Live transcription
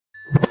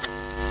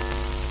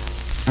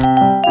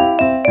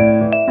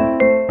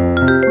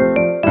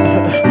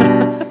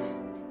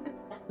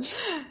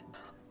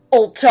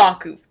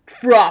Oldtaku,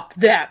 drop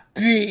that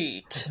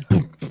beat.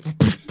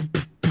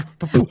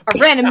 Our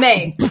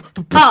anime,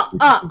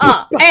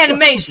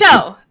 anime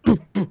show.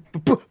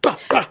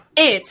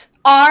 It's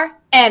our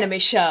anime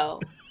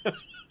show.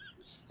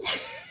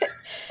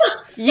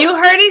 You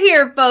heard it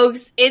here,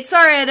 folks. It's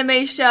our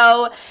anime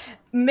show.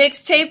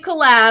 Mixtape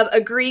collab, A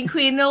Green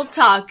Queen and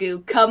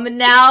Oldtaku,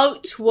 coming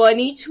out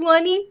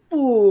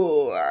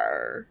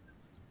 2024.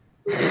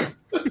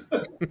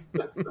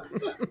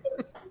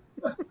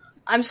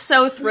 I'm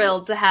so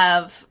thrilled to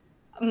have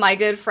my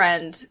good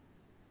friend,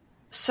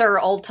 Sir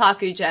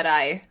Oldtaku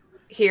Jedi,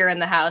 here in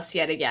the house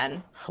yet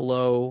again.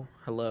 Hello.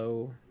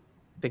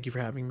 Thank you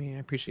for having me. I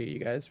appreciate you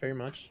guys very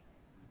much.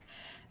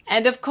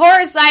 And of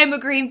course, I'm a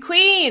Green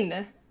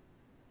Queen.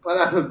 But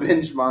I'm a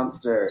binge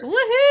monster.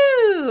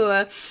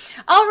 Woohoo!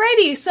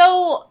 Alrighty,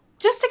 so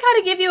just to kind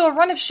of give you a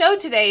run of show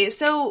today,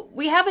 so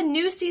we have a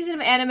new season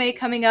of anime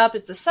coming up.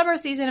 It's the summer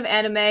season of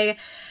anime.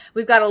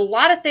 We've got a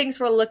lot of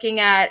things we're looking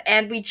at,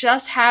 and we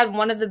just had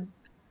one of the...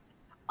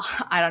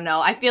 I don't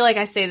know. I feel like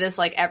I say this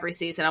like every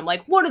season. I'm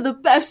like, one of the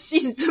best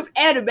seasons of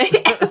anime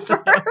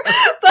ever.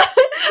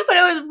 but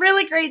it was a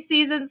really great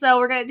season, so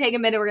we're going to take a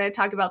minute. We're going to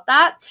talk about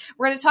that.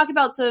 We're going to talk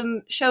about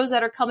some shows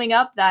that are coming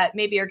up that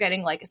maybe are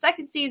getting like a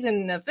second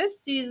season, a fifth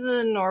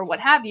season, or what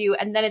have you.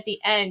 And then at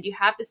the end, you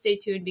have to stay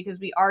tuned because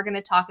we are going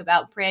to talk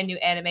about brand new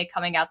anime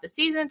coming out this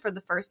season for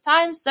the first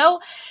time. So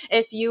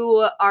if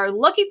you are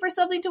looking for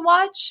something to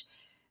watch,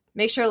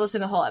 make sure to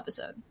listen to the whole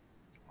episode.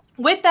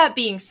 With that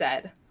being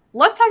said,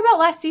 let's talk about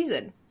last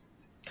season.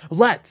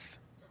 Let's.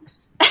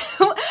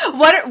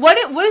 What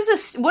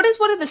is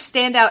one of the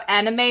standout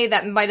anime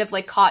that might have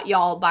like caught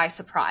y'all by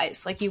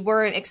surprise? Like you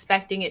weren't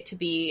expecting it to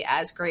be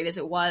as great as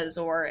it was,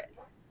 or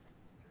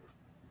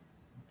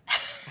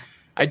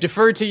I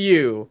defer to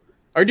you.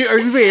 Are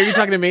you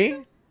talking to me?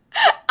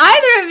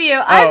 Either of you.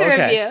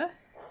 I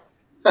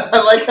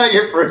like how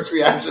your first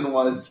reaction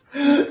was.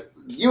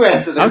 You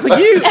answer the question. I was like,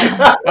 you.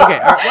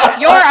 Okay.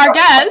 You're our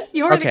guest.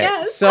 You're the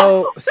guest.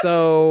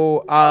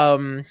 So,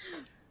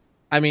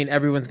 I mean,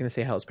 everyone's going to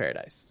say Hell's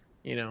Paradise,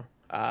 you know?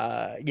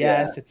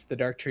 Yes, It's the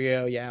Dark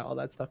Trio. Yeah, all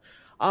that stuff.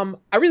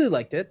 I really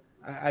liked it.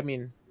 I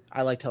mean,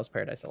 I liked Hell's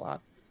Paradise a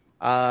lot.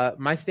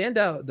 My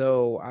standout,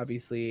 though,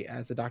 obviously,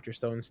 as a Dr.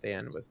 Stone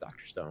stan, was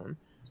Dr. Stone.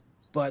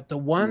 But the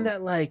one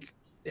that, like,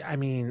 I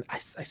mean, I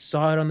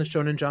saw it on the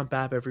Shonen Jump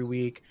app every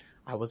week.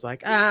 I was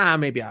like,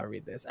 maybe I'll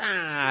read this.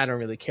 I don't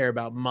really care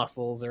about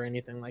muscles or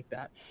anything like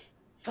that.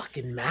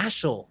 Fucking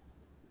Mashal.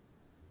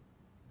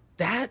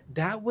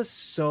 That was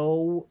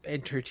so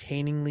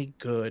entertainingly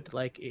good.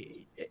 Like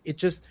it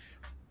just,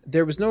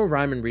 there was no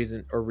rhyme and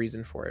reason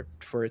for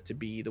it to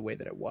be the way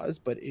that it was,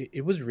 but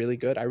it was really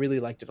good. I really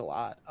liked it a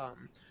lot.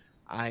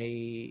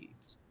 I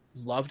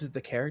loved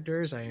the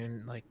characters.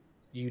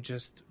 You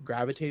just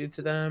gravitated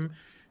to them.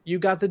 You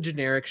got the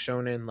generic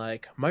shonen,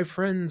 like, my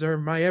friends are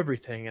my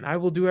everything, and I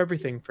will do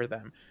everything for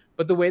them.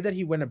 But the way that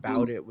he went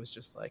about it was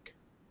just, like,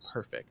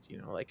 perfect, you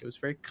know? Like, it was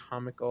very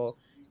comical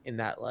in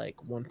that,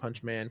 like, One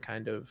Punch Man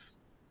kind of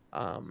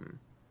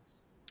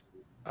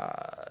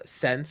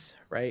sense,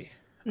 right?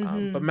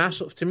 Mm-hmm. But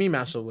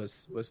Mashal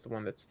was the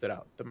one that stood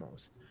out the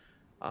most.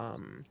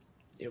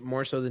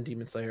 More so than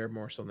Demon Slayer,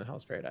 more so than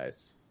Hell's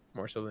Paradise,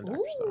 more so than Dr.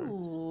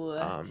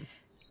 Stone.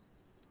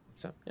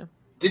 So, yeah.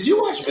 Did you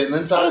watch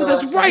Vinland Saga? Oh,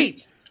 that's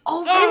right!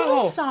 Oh,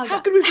 Vinland Saga. How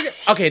could we forget?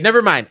 Okay,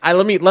 never mind.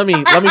 Let me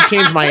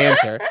change my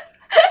answer.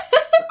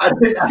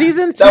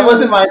 Season 2 that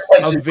wasn't my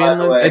intention, of Vinland.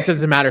 By the way. It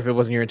doesn't matter if it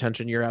wasn't your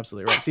intention. You're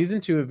absolutely right. Season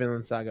 2 of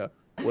Vinland Saga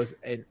was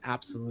an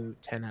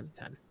absolute 10 out of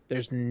 10.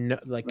 There's no,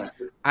 like,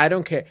 I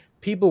don't care.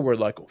 People were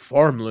like,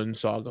 Farmland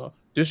Saga,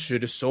 this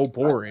shit is so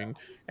boring.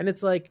 And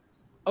it's like,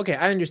 okay,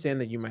 I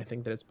understand that you might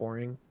think that it's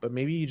boring, but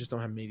maybe you just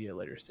don't have media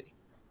literacy.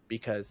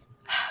 Because,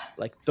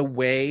 like, the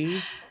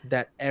way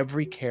that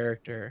every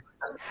character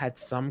had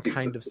some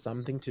kind of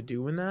something to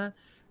do in that,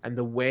 and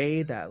the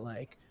way that,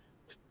 like,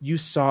 you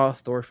saw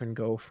Thorfinn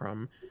go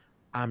from,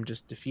 I'm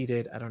just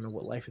defeated, I don't know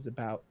what life is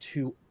about,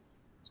 to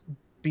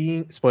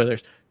being,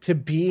 spoilers, to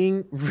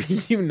being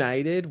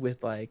reunited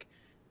with, like,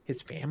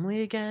 his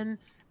family again,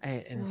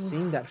 and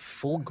seeing that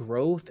full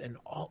growth and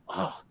all,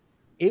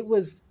 it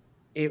was,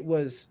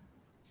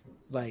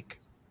 like,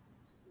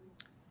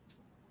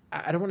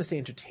 I don't want to say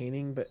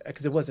entertaining, but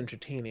because it was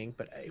entertaining,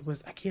 but it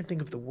was, I can't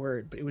think of the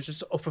word, but it was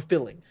just so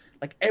fulfilling.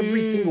 Like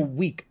every single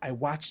week I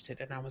watched it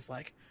and I was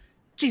like,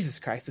 Jesus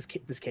Christ,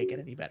 this can't get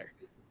any better.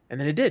 And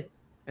then it did.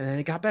 And then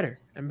it got better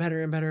and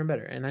better and better and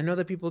better. And I know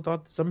that people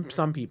thought, some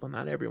people,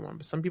 not everyone,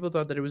 but some people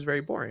thought that it was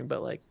very boring,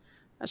 but like,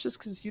 that's just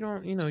because you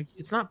don't,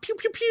 it's not pew,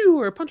 pew, pew,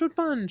 or punch with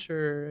punch,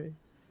 or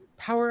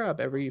power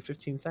up every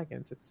 15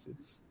 seconds.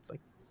 It's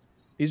like,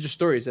 these are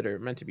stories that are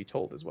meant to be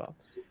told as well.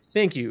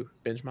 Thank you,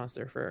 Binge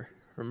Monster, for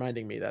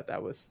reminding me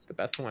that was the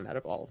best one out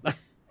of all of them.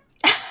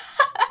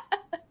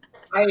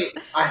 I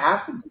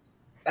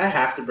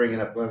have to bring it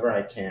up whenever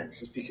I can,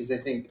 just because I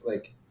think,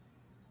 like,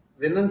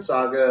 Vinland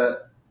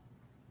Saga,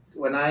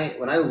 when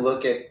I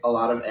look at a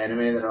lot of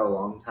anime that are a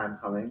long time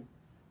coming,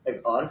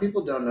 like, a lot of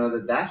people don't know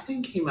that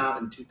thing came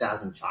out in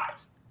 2005.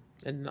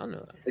 And none of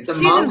that. It's a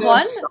Season manga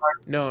one?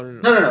 No.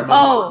 No.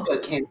 Oh.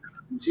 Manga came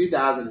out in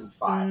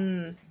 2005.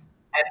 Mm.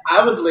 And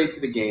I was late to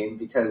the game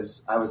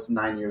because I was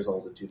 9 years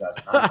old in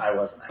 2000. I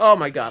wasn't actually. Oh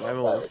my god, I'm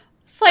old.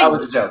 It's like, that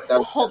was a joke.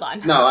 hold on.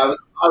 No, I was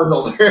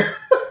older.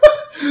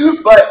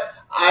 But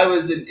I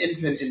was an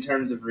infant in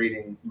terms of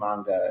reading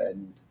manga,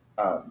 and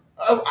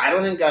I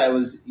don't think I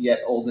was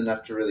yet old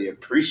enough to really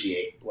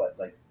appreciate what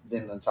like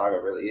Vinland Saga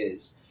really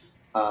is.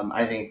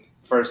 I think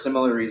for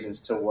similar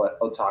reasons to what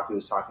Otaku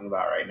is talking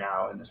about right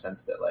now, in the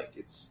sense that like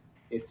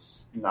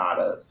it's not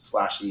a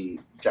flashy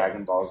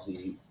Dragon Ball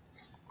Z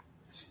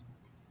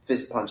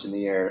fist punch in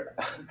the air.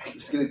 I'm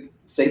just gonna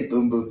say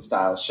Boom Boom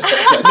style show.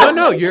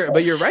 No,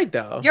 you're right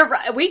though. You're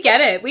right. We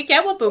get it. We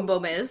get what Boom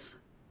Boom is.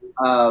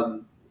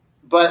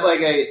 But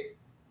like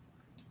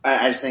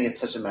I just think it's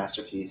such a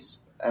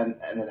masterpiece, and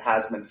it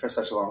has been for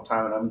such a long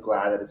time, and I'm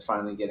glad that it's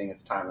finally getting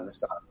its time in the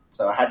sun.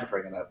 So I had to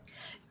bring it up.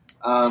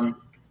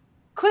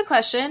 Quick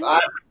question.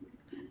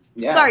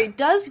 Yeah. Sorry,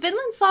 does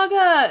Vinland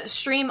Saga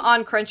stream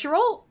on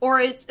Crunchyroll, or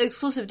it's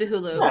exclusive to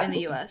Hulu in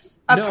the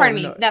US? Pardon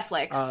me,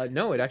 Netflix.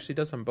 No, it actually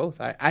does on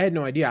both. I had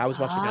no idea. I was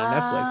watching it on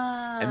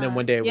Netflix, and then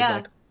one day it was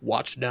like,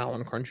 watch now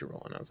on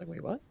Crunchyroll, and I was like,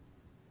 wait, what?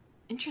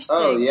 Interesting.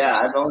 Oh yeah,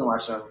 I've only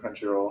watched it on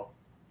Crunchyroll.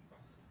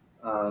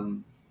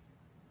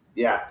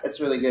 Yeah, it's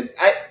really good.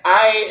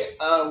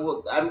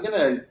 I'm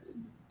gonna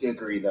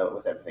agree though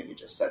with everything you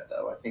just said.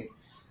 Though I think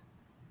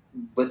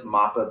with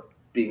MAPPA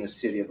being the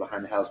studio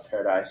behind Hell's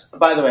Paradise.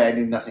 By the way, I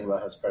knew nothing about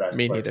Hell's Paradise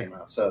before it came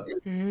out, so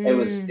it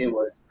was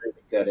really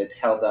good. It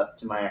held up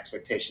to my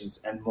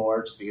expectations and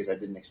more, just because I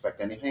didn't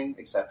expect anything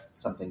except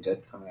something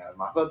good coming out of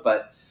MAPPA.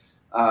 But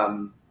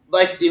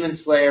like Demon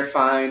Slayer,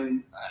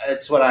 fine.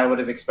 It's what I would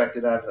have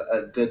expected out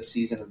of a good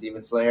season of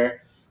Demon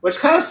Slayer. Which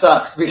kind of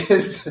sucks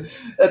because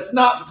that's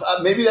not.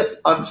 Maybe that's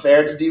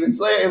unfair to Demon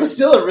Slayer. It was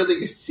still a really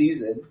good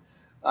season,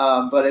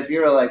 but if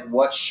you're like,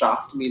 what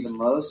shocked me the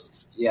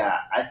most? Yeah,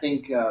 I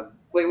think.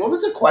 Wait, what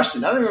was the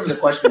question? I don't remember the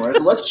question.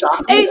 What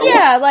shocked me?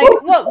 Yeah, like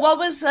what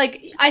was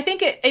like? I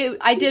think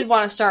I did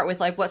want to start with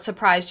like what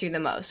surprised you the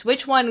most.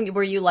 Which one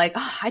were you like?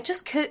 Oh, I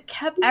just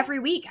kept every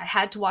week. I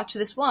had to watch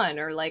this one,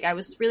 or like I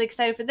was really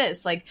excited for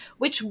this. Like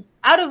which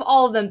out of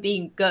all of them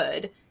being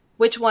good,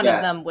 which one of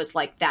them was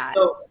like that?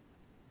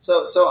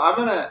 So I'm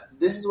gonna.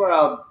 This is where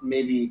I'll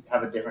maybe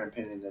have a different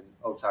opinion than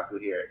Otaku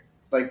here.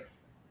 Like,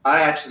 I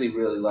actually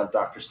really love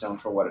Dr. Stone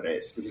for what it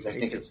is, because I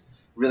think it's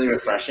really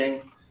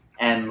refreshing,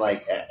 and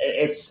like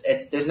it's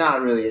there's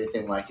not really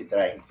anything like it that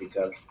I can think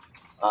of.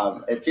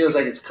 It feels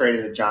like it's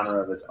created a genre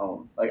of its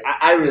own. Like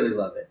I really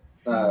love it.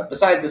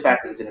 Besides the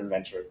fact that it's an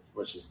adventure,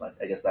 which is like,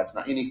 I guess that's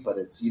not unique, but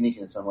it's unique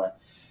in its own way.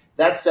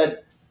 That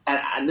said,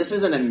 and this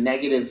isn't a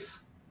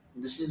negative.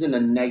 This isn't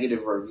a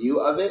negative review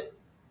of it.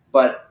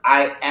 But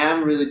I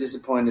am really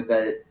disappointed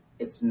that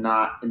it's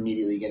not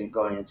immediately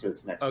going into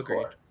its next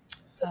core.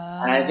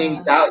 And I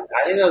think that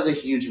was a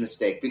huge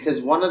mistake,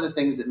 because one of the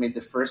things that made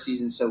the first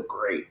season so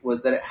great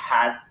was that it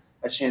had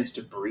a chance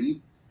to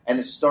breathe, and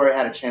the story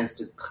had a chance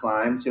to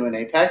climb to an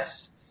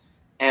apex,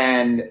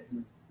 and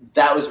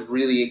that was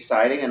really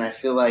exciting. And I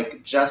feel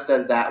like just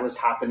as that was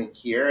happening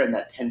here and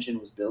that tension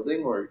was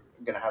building, we're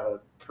going to have a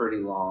pretty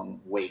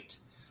long wait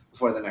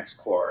before the next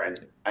core. And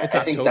I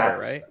think October,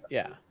 that's right.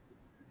 Yeah.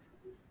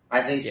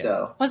 I think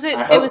so. Was it?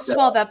 It was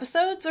 12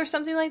 episodes or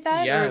something like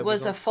that, yeah, or it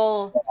was a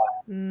full.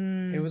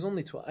 It was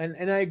only 12,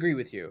 and I agree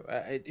with you.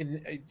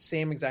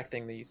 Same exact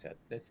thing that you said.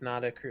 It's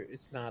not a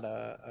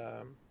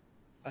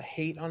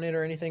hate on it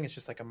or anything. It's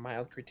just like a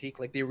mild critique.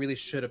 Like they really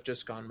should have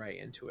just gone right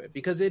into it,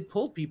 because it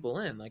pulled people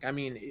in. Like I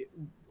mean,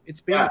 it's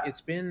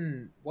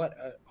been what,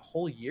 a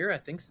whole year, I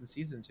think, since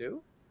season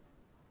 2.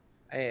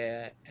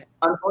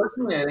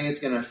 Unfortunately, I think it's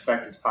going to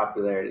affect its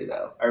popularity,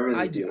 though. I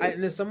really do.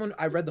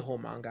 I read the whole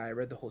manga. I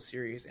read the whole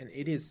series, and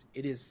it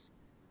is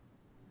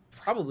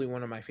probably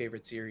one of my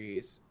favorite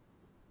series,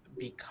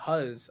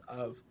 because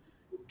of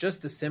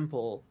just the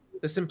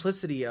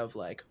simplicity of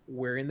like,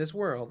 we're in this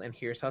world, and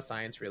here's how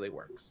science really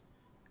works.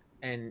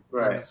 And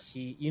right.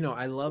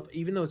 I love,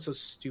 even though it's so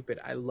stupid,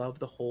 I love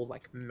the whole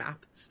like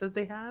maps that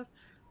they have,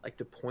 like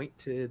to point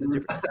to the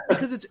different,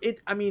 because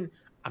I mean,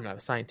 I'm not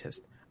a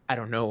scientist. I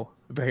don't know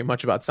very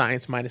much about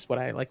science, minus what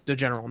I like, the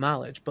general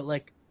knowledge. But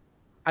like,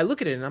 I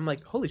look at it and I'm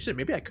like, holy shit,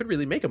 maybe I could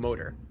really make a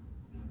motor.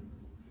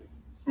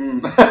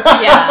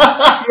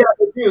 Yeah,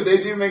 they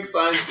do make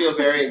science feel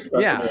very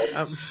accessible. Yeah,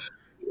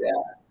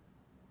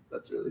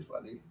 that's really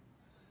funny.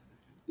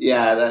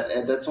 Yeah,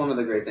 that's one of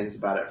the great things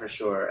about it, for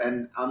sure.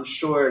 And I'm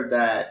sure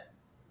that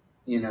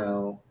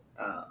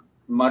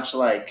much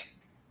like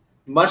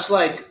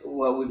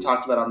what we've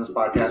talked about on this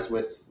podcast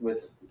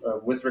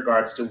with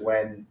regards to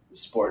when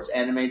sports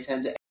anime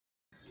tend to,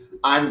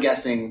 I'm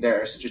guessing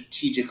there are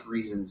strategic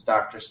reasons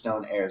Dr.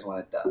 Stone airs when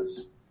it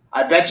does.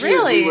 I bet you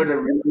really? If we were to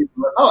really,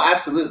 oh,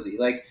 absolutely.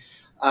 Like,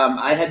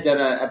 I had done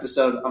an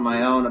episode on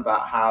my own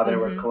about how there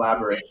were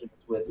collaborations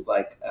with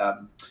like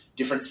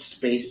different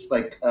space,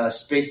 like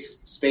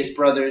Space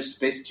Brothers,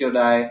 Space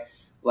Kyodai,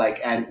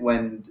 Like, and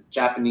when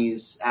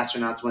Japanese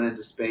astronauts went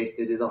into space,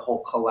 they did a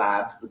whole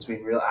collab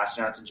between real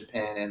astronauts in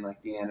Japan and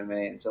like the anime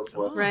and so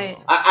forth. Right.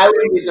 I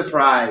wouldn't be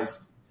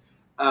surprised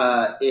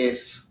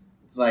if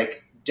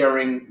like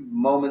during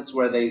moments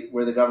where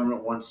the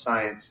government wants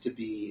science to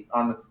be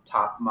on the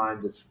top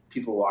mind of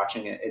people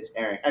watching it, it's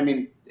airing. I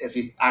mean, if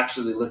you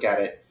actually look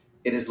at it,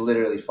 it is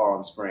literally fall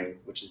and spring,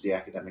 which is the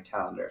academic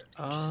calendar.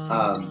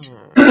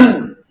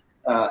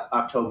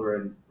 October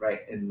and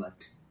in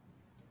like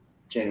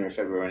January,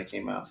 February when it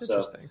came out.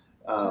 So,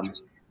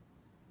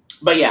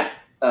 but yeah,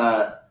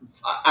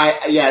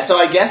 so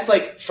I guess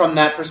like from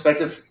that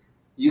perspective,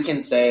 you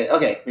can say,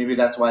 okay, maybe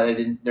that's why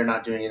they're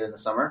not doing it in the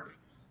summer,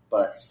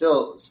 but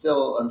still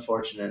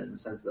unfortunate in the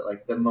sense that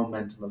like the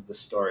momentum of the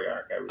story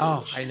arc.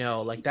 I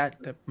know, like that.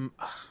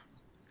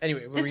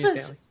 Anyway,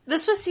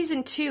 this was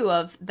season 2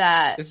 of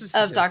that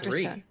of Dr.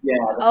 Stone. Yeah.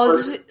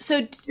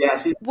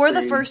 Were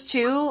the first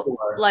 2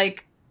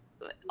 like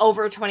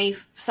over 20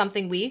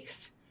 something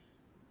weeks?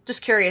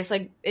 Just curious,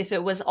 like if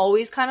it was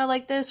always kind of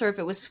like this or if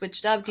it was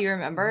switched up. Do you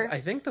remember? I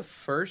think the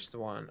first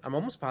one, I'm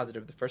almost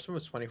positive the first one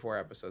was 24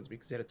 episodes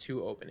because it had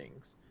 2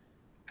 openings.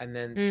 And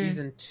then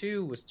season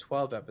 2 was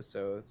 12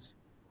 episodes.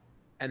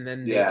 And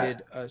then they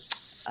did a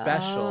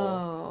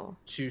special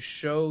to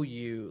show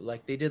you,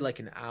 like they did like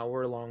an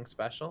hour-long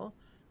special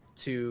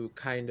to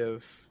kind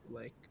of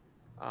like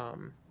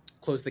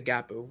close the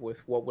gap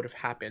with what would have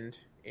happened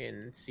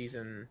in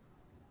season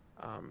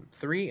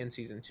 3 and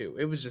season 2.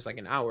 It was just like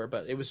an hour,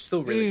 but it was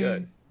still really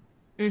good.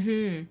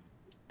 Mm-hmm.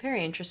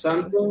 Very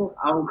interesting. Something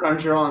on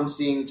Crunchyroll, I'm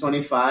seeing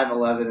 25,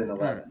 11, and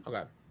 11.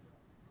 Okay.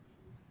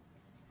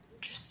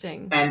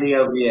 Interesting. And the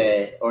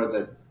OVA or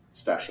the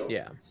special.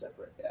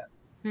 Separate. Yeah.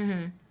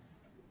 Mm-hmm.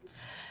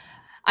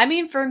 I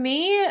mean, for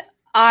me,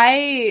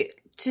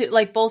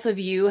 like both of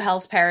you,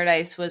 Hell's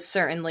Paradise was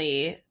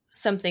certainly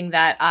something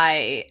that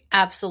I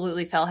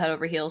absolutely fell head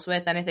over heels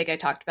with. And I think I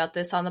talked about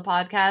this on the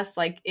podcast,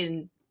 like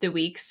in the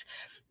weeks,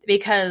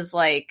 because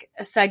like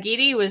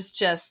Sagiri was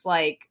just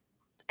like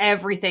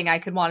everything I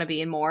could want to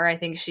be and more. I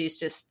think she's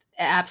just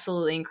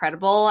absolutely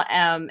incredible.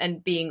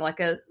 And being like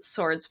a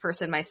swords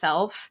person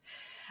myself.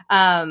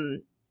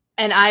 And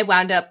I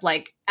wound up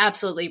like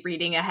absolutely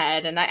reading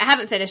ahead, and I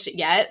haven't finished it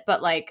yet,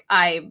 but like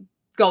I'm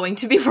going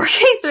to be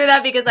working through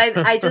that because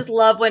I just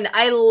love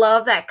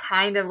that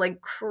kind of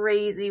like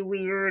crazy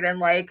weird and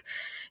like,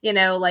 you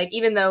know, like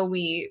even though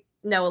we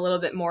know a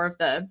little bit more of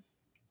the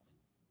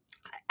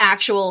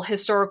actual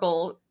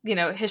historical, you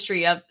know,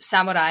 history of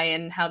samurai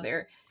and how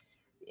they're,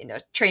 you know,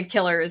 trained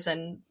killers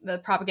and the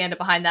propaganda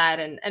behind that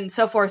and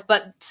so forth,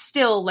 but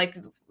still like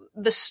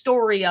the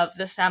story of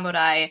the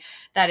samurai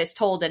that is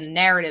told in a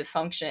narrative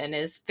function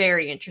is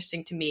very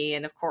interesting to me.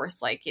 And of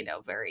course, like, you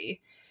know,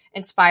 very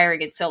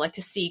inspiring. And so like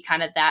to see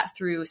kind of that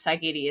through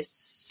Sagiri is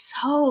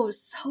so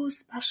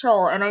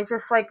special. And I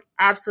just like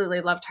absolutely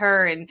loved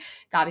her and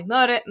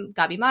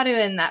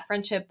Gabimaru and that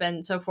friendship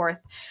and so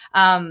forth.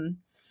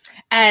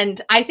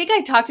 And I think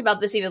I talked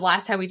about this even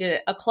last time we did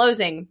a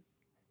closing,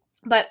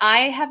 but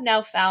I have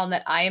now found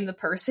that I am the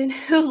person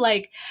who,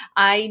 like,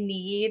 I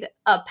need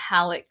a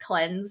palate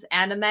cleanse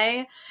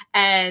anime.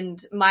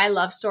 And my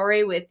love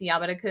story with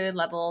Yamada-kun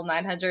level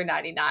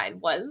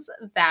 999 was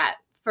that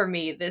for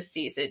me this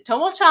season.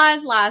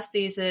 Tomo-chan last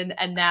season,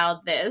 and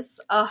now this.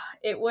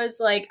 It was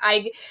like,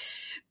 I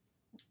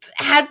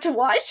had to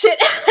watch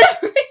it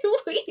every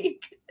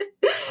week.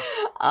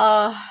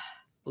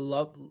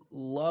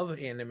 Love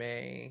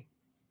anime.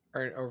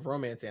 Or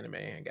romance anime,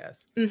 I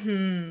guess,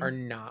 are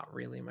not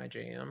really my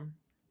jam.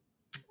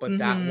 But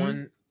that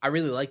one, I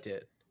really liked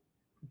it.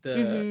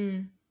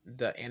 The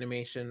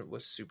animation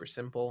was super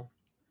simple.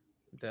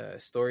 The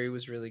story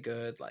was really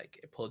good.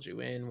 Like it pulled you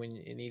in when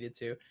it needed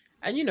to,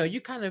 and you know,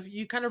 you kind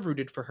of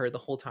rooted for her the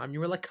whole time. You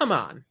were like, "Come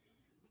on."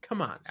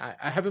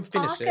 I haven't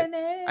finished it.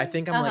 I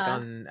think I'm like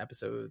on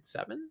episode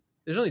 7.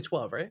 There's only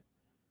 12, right?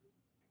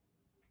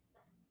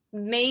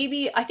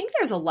 Maybe I think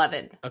there's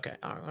 11. Okay,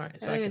 all right.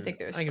 So I don't even think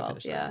there's 12.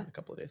 Yeah, in a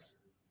couple of days.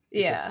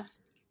 Yeah,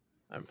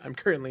 I'm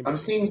currently. I'm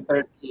seeing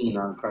 13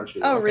 on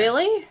Crunchyroll. Oh,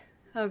 really?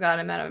 Oh God,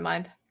 I'm out of my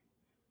mind.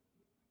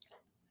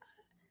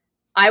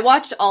 I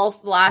watched all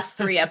the last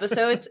 3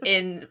 episodes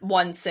in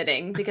one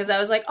sitting because I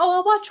was like, oh,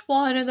 I'll watch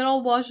one and then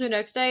I'll watch the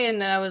next day,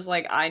 and then I was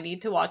like, I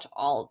need to watch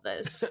all of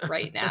this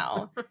right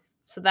now.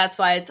 So that's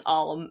why it's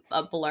all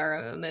a blur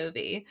of a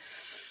movie.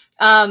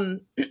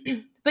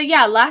 But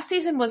yeah, last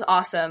season was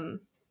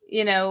awesome.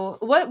 You know,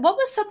 what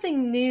was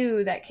something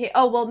new that came?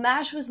 Oh, well,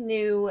 MASH was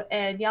new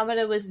and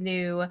Yamada was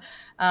new.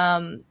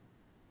 And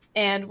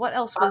what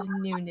else was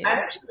new?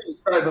 Actually,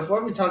 sorry,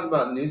 before we talk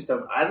about new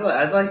stuff,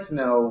 I'd like to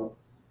know,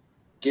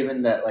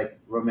 given that like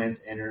romance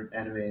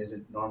anime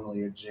isn't normally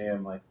your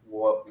jam, like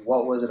what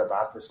was it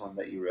about this one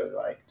that you really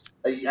liked?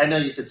 I know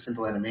you said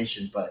simple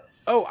animation, but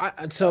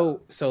so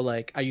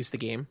like I used the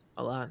game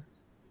a lot,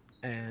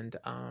 and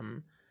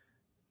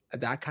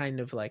that kind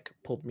of like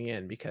pulled me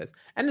in because,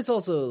 and it's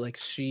also like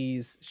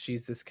she's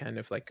this kind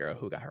of like girl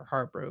who got her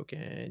heart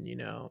broken, you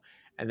know,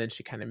 and then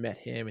she kind of met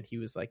him and he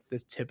was like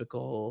this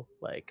typical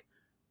like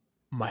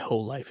my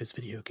whole life is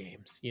video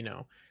games, you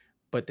know,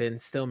 but then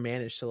still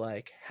managed to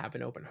like have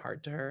an open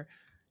heart to her.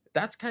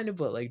 That's kind of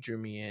what like drew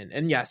me in.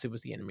 And yes, it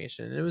was the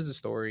animation and it was the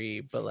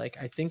story, but like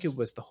I think it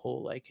was the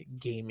whole like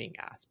gaming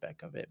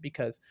aspect of it,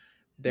 because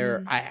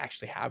I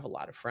actually have a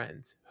lot of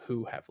friends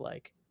who have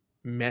like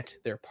met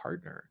their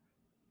partner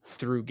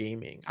through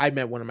gaming. I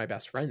met one of my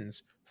best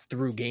friends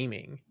through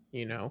gaming,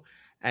 you know,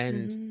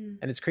 and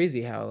it's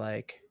crazy how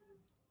like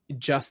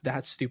just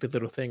that stupid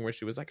little thing where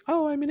she was like,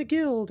 oh, I'm in a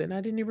guild and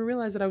I didn't even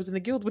realize that I was in a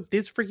guild with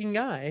this freaking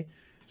guy.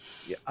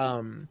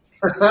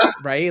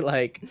 Right,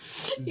 like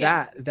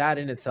that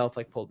in itself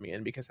like pulled me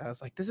in, because I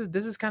was like, this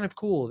is kind of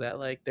cool that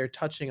like they're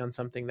touching on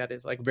something that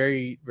is like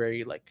very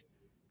very like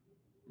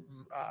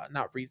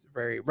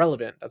very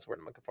relevant, that's the word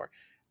I'm looking for,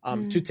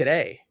 to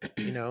today.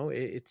 You know,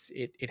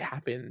 it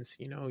happens,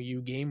 you know,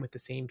 you game with the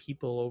same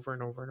people over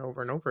and over and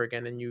over and over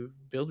again, and you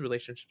build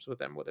relationships with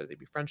them, whether they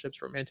be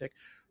friendships, romantic,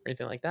 or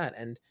anything like that,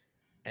 and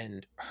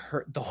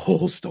the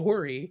whole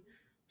story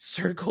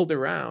circled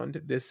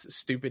around this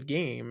stupid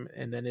game,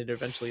 and then it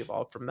eventually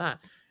evolved from that,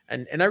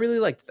 and I really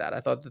liked that. I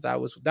thought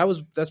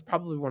that's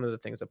probably one of the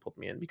things that pulled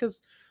me in,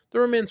 because the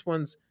romance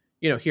ones,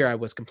 you know, here I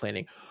was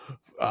complaining,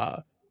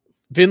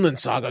 Vinland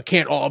Saga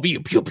can't all be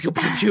pew pew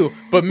pew pew,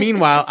 but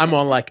meanwhile I'm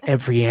on like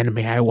every anime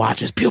I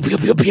watch is pew pew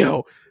pew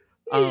pew.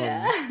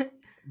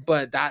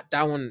 But that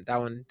one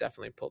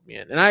definitely pulled me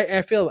in, and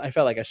I felt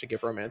like I should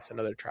give romance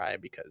another try,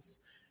 because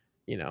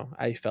you know,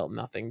 I felt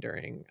nothing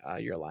during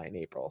Your Lie in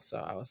April. So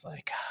I was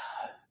like,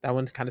 that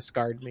one kind of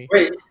scarred me.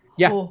 Wait.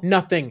 Yeah, oh.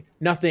 Nothing.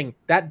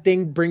 That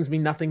thing brings me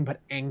nothing but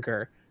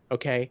anger.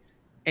 Okay?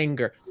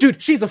 Anger.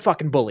 Dude, she's a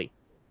fucking bully.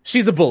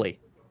 She's a bully.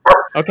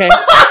 Okay?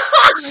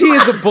 She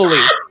is a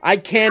bully. I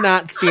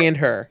cannot stand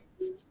her.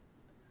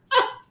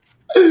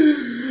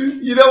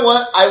 You know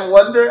what?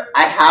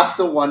 I have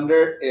to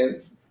wonder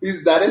if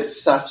that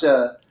is such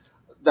a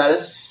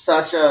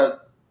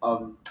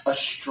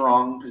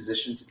strong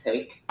position to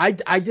take. I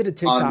did a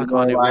TikTok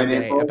on it one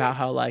day about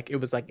how like it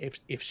was like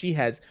if she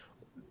has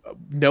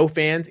no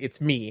fans,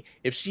 it's me.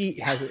 If she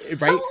has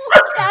right,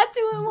 that's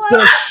who it was.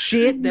 The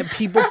shit that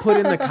people put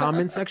in the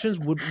comment sections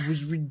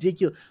was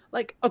ridiculous.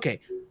 Like, okay,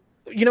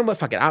 you know what?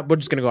 Fuck it. We're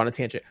just gonna go on a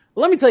tangent.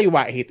 Let me tell you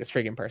why I hate this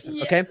friggin' person.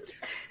 Yes. Okay,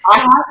 I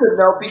have to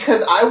know,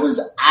 because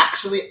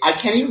I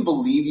can't even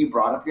believe you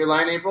brought up Your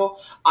Lie in April.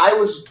 I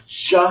was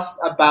just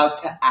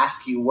about to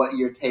ask you what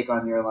your take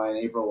on Your Lie in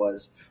April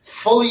was,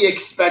 fully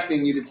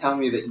expecting you to tell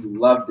me that you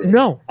loved it.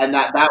 No, and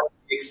that was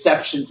the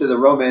exception to the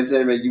romance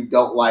anime you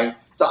don't like.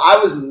 So I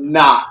was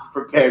not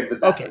prepared for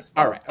that. Okay,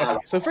 all right. Okay.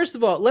 So first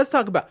of all, let's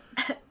talk about.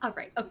 All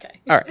right.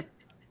 Okay. All right.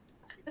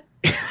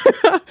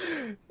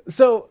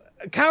 So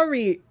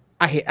Kaori.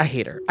 I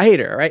hate her.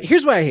 All right.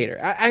 Here's why I hate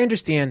her. I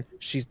understand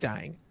she's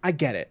dying. I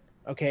get it.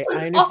 Okay.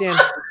 I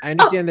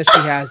understand that she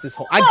has this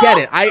whole. I get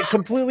it. I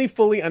completely,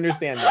 fully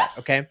understand that.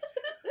 Okay.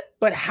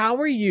 But how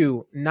are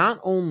you not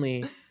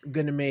only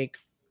gonna make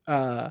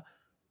what's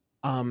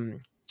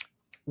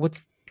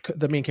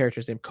the main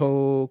character's name?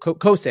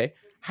 Kosei.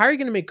 How are you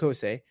gonna make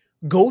Kosei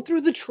go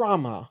through the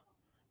trauma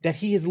that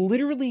he has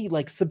literally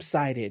like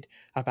subsided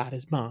about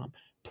his mom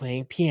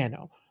playing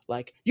piano?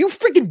 Like, you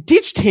freaking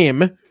ditched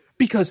him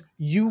because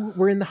you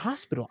were in the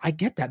hospital. I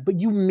get that. But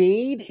you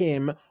made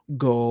him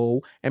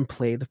go and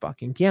play the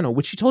fucking piano,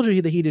 which he told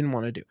you that he didn't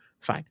want to do.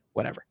 Fine.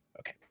 Whatever.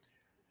 Okay.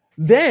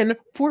 Then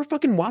poor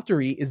fucking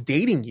Watari is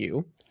dating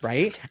you,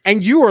 right?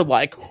 And you are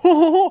like,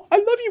 oh, I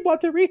love you,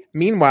 Watari.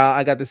 Meanwhile,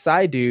 I got the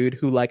side dude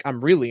who like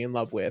I'm really in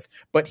love with,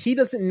 but he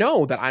doesn't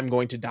know that I'm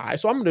going to die.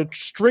 So I'm going to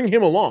string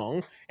him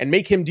along and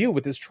make him deal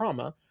with his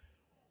trauma.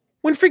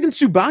 When freaking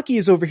Tsubaki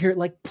is over here,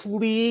 like,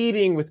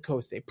 pleading with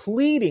Kosei,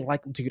 pleading,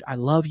 like, dude, I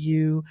love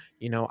you.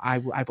 You know,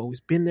 I've always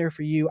been there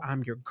for you.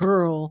 I'm your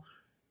girl.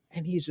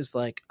 And he's just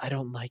like, I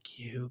don't like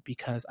you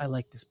because I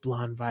like this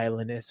blonde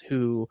violinist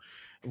who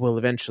will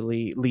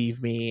eventually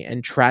leave me,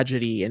 and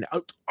tragedy. And,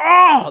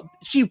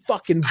 she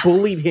fucking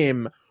bullied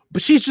him.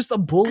 But she's just a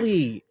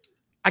bully.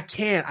 I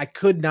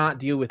could not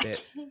deal with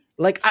it.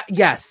 Like,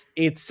 yes,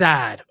 it's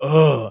sad.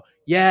 Ugh.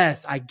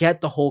 Yes, I get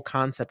the whole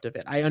concept of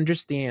it. I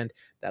understand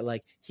that,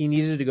 like, he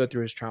needed to go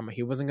through his trauma.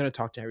 He wasn't going to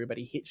talk to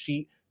everybody.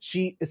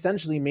 She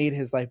essentially made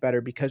his life better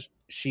because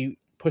she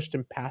pushed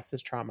him past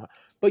his trauma.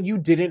 But you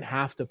didn't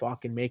have to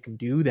fucking make him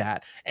do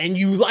that. And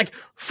you, like,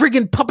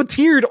 friggin'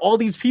 puppeteered all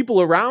these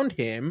people around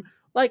him.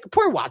 Like,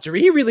 poor Watcher,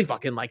 he really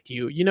fucking liked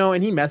you, you know?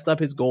 And he messed up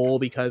his goal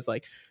because,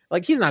 like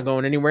he's not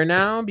going anywhere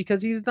now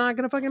because he's not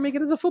going to fucking make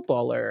it as a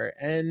footballer.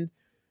 And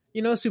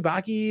you know,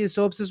 Tsubaki is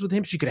so obsessed with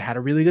him. She could have had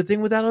a really good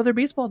thing with that other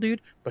baseball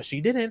dude, but she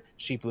didn't.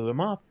 She blew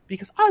him off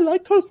because I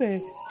like Kosei.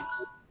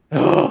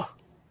 Ugh.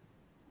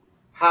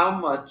 How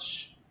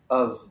much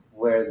of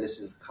where this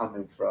is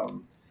coming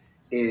from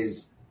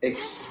is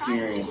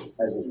experience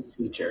as a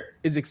teacher?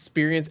 Is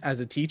experience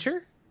as a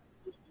teacher?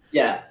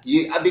 Yeah,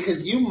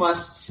 because you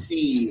must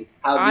see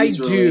how these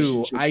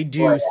relationships I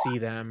do see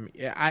them.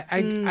 Yeah,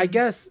 I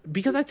guess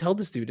because I tell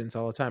the students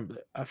all the time.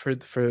 For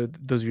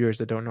those viewers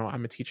that don't know,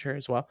 I'm a teacher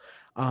as well.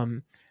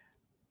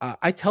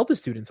 I tell the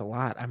students a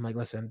lot. I'm like,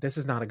 listen, this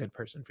is not a good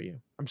person for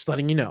you. I'm just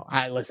letting you know.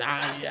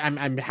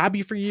 I'm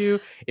happy for you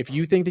if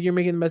you think that you're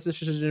making the best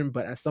decision,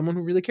 but as someone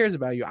who really cares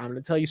about you, I'm going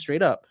to tell you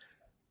straight up,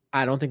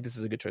 I don't think this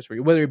is a good choice for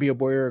you. Whether it be a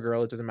boy or a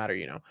girl, it doesn't matter.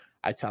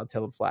 I tell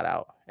them flat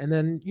out. And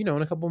then, in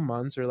a couple of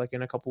months or like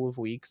in a couple of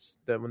weeks,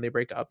 that when they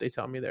break up, they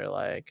tell me they're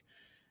like,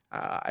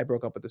 I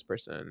broke up with this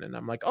person, and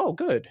I'm like, oh,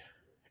 good.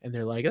 And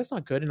they're like, that's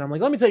not good. And I'm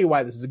like, let me tell you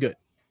why this is good.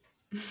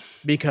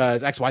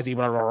 Because X, Y, Z,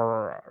 blah, blah, blah,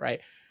 blah,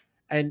 right?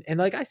 And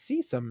like I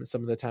see some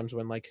of the times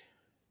when like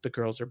the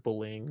girls are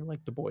bullying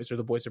like the boys, or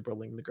the boys are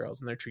bullying the girls,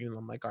 and they're treating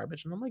them like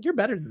garbage, and I'm like, you're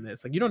better than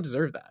this. Like, you don't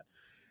deserve that.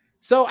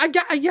 So I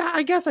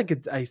guess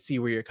I see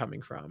where you're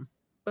coming from,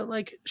 but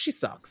like, she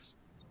sucks,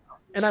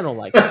 and I don't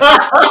like her.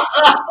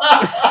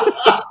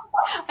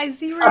 I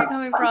see where you're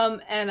coming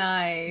from, and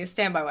I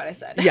stand by what I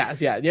said.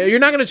 Yes, yeah. You're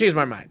not gonna change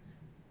my mind.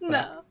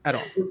 No, at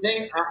all. The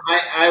thing,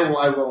 I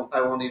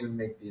won't even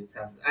make the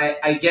attempt.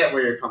 I get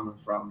where you're coming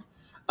from.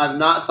 I've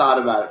not thought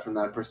about it from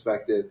that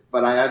perspective,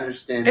 but I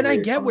understand. And I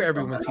get where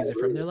everyone sees it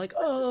from. They're like,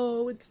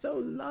 oh, it's so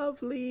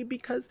lovely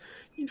because,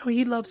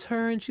 he loves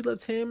her and she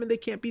loves him and they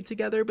can't be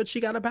together, but she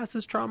got to pass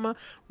his trauma.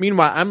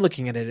 Meanwhile, I'm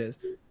looking at it as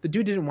the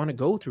dude didn't want to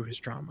go through his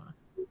trauma.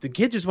 The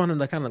kid just wanted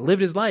to kind of live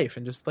his life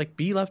and just like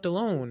be left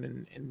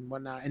alone and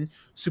whatnot. And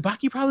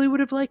Tsubaki probably would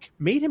have like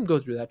made him go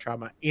through that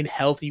trauma in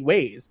healthy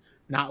ways.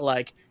 Not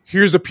like,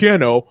 here's a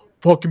piano,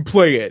 fucking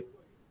play it.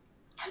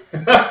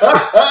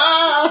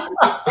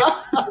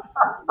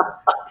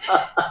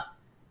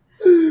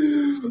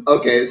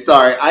 Okay,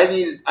 sorry. I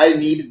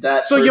needed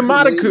that. So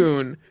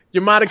Yamada-kun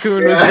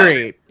was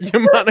great.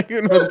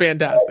 Yamada-kun was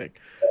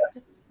fantastic.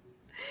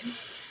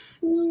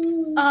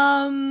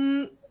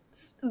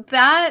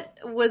 That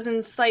was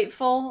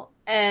insightful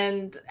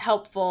and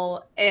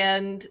helpful,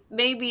 and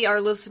maybe our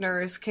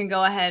listeners can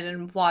go ahead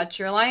and watch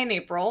Your Lie in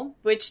April,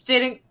 which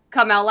didn't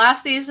come out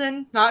last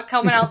season, not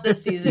coming out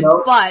this season,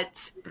 Nope.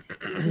 But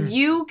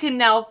you can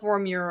now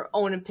form your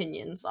own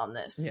opinions on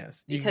this.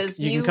 Yes, because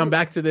you can come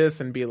back to this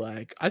and be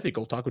like, I think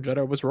Oldtaku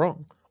Jedi was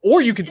wrong.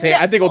 Or you can say,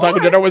 I think Oldtaku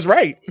Jedi was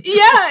right.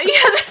 Yeah,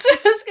 that's what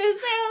I was going to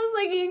say. I was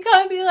like, you can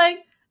kind of be like,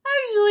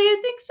 actually, I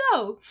think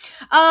so.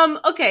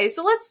 Okay,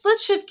 so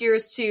let's shift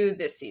gears to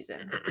this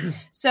season.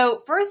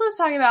 So first, let's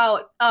talk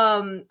about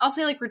I'll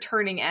say like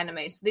returning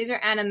anime. So these are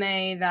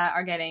anime that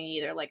are getting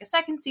either like a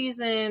second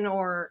season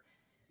or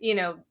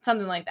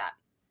something like that.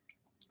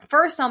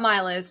 First on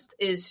my list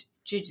is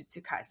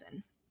Jujutsu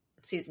Kaisen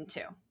season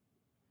 2,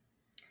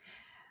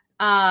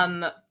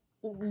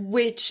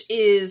 which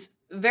is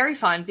very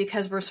fun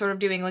because we're sort of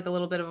doing like a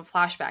little bit of a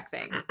flashback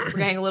thing. We're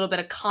getting a little bit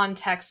of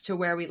context to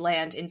where we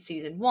land in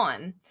season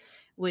 1,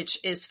 which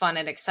is fun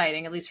and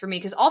exciting, at least for me,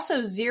 because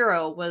also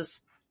Zero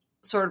was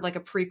sort of like a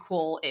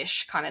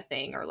prequel-ish kind of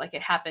thing, or like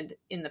it happened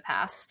in the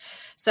past.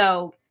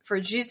 So for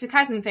Jujutsu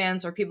Kaisen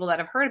fans or people that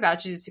have heard about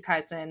Jujutsu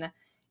Kaisen,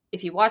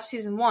 if you watch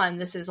season 1,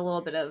 this is a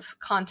little bit of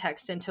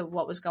context into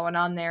what was going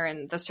on there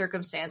and the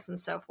circumstance and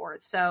so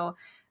forth. So,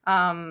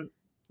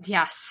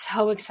 yeah,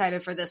 so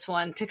excited for this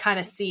one to kind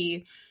of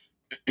see,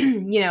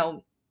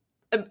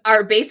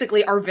 our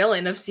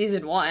villain of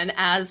season 1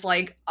 as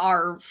like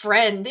our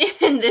friend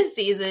in this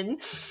season.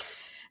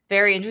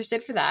 Very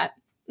interested for that.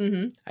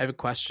 Mm-hmm. I have a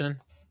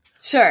question.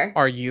 Sure.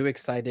 Are you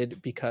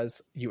excited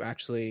because you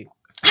actually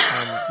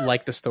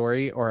like the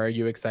story, or are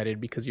you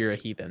excited because you're a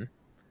heathen?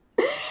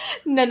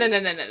 No.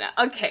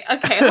 Okay,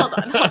 hold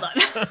on.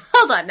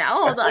 Hold on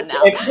now.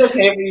 It's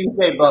okay when you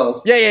say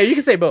both. Yeah, you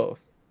can say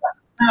both.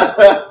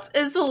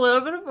 It's a little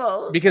bit of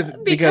both.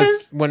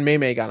 Because when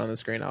Mei got on the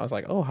screen, I was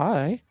like, oh,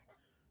 hi.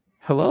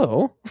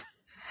 Hello.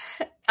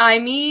 I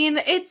mean,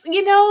 it's,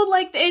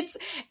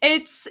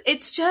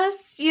 it's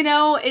just,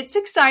 it's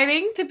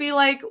exciting to be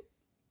like,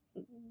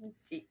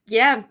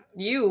 yeah,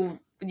 you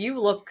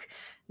look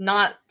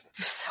not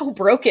so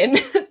broken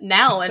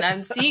now, and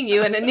I'm seeing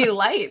you in a new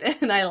light,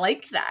 and I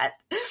like that.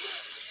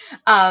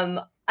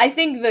 I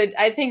think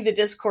the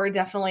Discord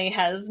definitely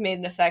has made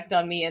an effect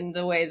on me in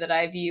the way that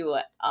I view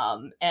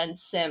and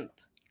simp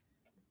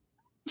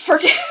for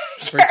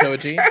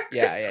Toji.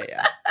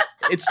 Yeah.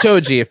 It's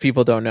Toji. If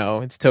people don't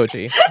know, it's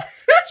Toji.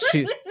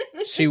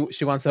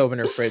 She wants to open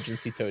her fridge and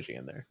see Toji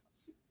in there.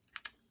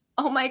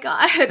 Oh my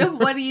god,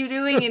 what are you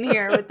doing in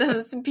here with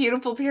those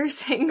beautiful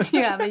piercings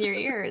you have in your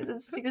ears?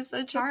 It's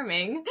so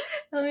charming.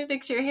 Let me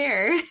fix your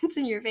hair. It's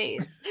in your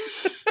face.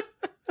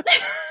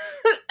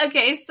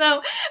 Okay,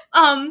 so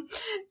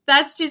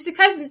that's Jujutsu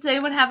Kaisen. Does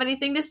anyone have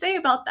anything to say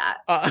about that?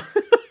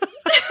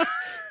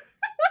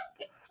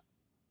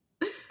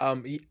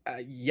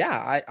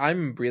 Yeah,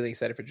 I'm really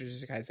excited for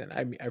Jujutsu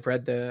Kaisen. I've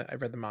read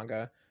the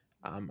manga.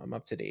 I'm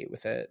up to date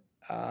with it.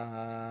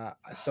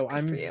 So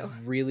I'm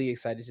really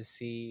excited to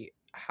see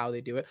how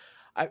they do it.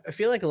 I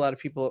feel like a lot of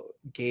people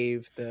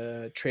gave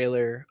the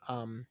trailer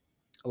a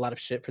lot of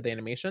shit for the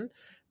animation,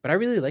 but I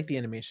really like the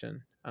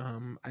animation.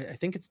 I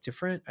think it's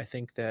different. I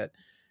think that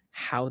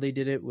how they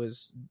did it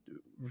was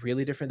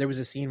really different. There was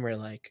a scene where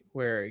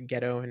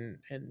Geto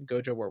and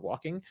Gojo were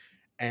walking,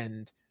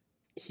 and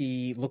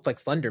he looked like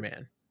Slender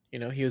Man.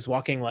 He was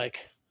walking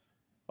like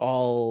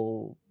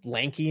all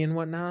lanky and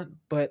whatnot,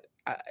 but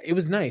it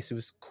was nice. It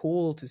was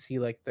cool to see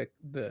like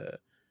the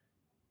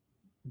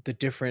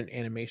different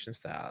animation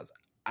styles.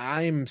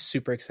 I'm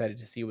super excited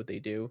to see what they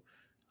do.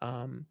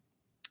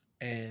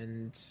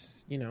 And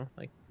you know,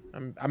 like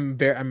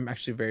I'm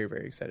actually very,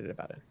 very excited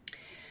about it.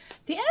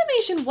 The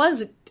animation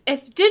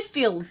did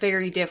feel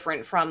very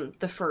different from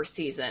the first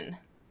season.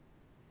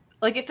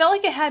 Like, it felt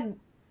like it had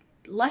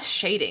less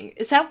shading.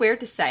 Is that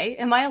weird to say?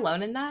 Am I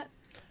alone in that?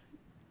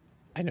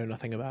 I know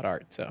nothing about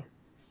art, so.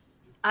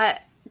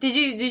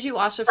 Did you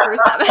watch the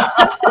first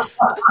episode?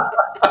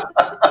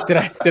 Did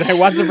I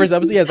watch the first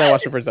episode? Yes, I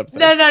watched the first episode.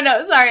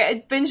 No.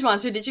 Sorry, Binge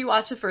Monster. Did you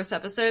watch the first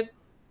episode?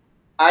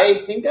 I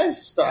think I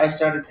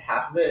started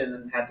half of it and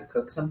then had to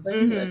cook something.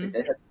 Mm-hmm. And I think I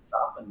had to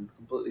stop and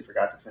completely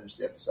forgot to finish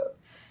the episode.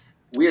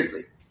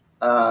 Weirdly.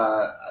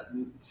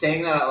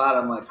 Saying that out loud,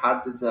 I'm like, how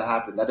did that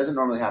happen? That doesn't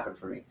normally happen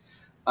for me.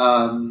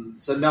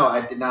 So no,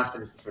 I did not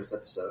finish the first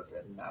episode,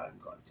 and now I'm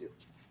going to.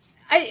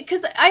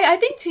 I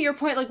think to your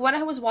point, like when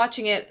I was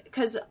watching it,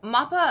 because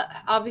Mappa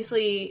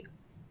obviously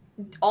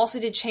also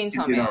did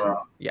Chainsaw Man,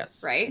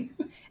 yes, right,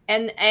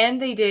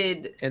 and they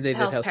did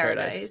Hell's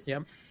Paradise.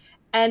 Yep.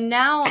 And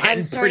now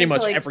I'm starting pretty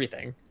much to, like,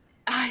 everything.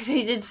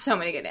 They did so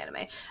many good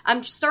anime.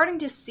 I'm starting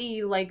to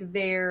see like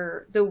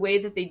the way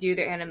that they do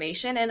their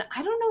animation, and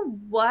I don't know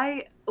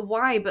why,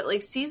 but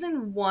like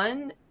season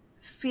 1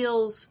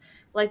 feels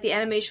like the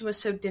animation was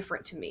so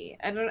different to me.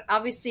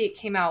 Obviously it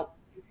came out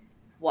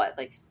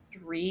like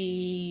 3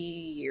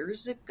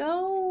 years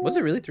ago. Was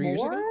it really 3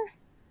 years ago?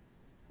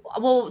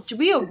 Well,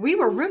 we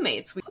were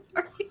roommates.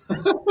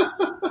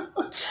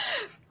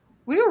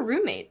 We were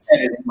roommates.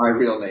 Editing my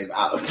real name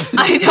out.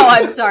 I know,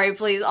 I'm sorry,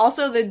 please.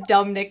 Also the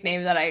dumb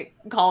nickname that I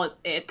call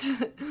it.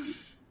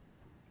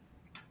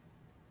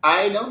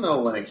 I don't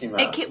know when it came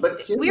out.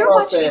 But we were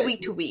watching it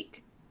week to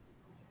week.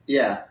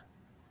 Yeah.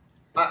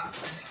 I've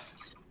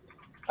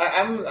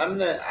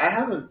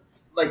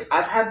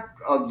had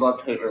a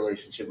love-hate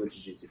relationship with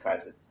Jujutsu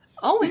Kaisen.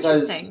 Oh,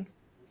 interesting.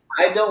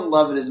 I don't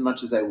love it as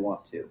much as I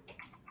want to.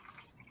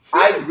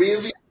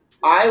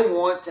 I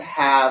want to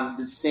have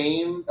the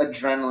same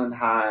adrenaline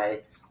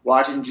high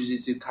watching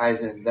Jujutsu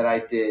Kaisen that I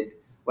did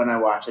when I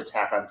watched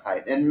Attack on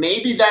Titan. And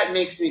maybe that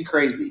makes me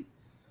crazy.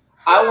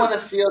 I want to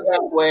feel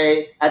that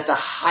way at the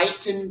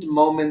heightened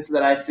moments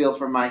that I feel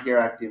for My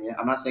Hero Academia.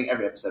 I'm not saying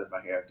every episode of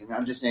My Hero Academia.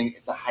 I'm just saying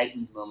the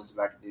heightened moments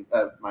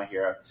of My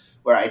Hero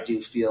where I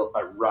do feel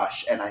a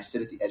rush and I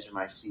sit at the edge of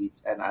my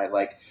seats and I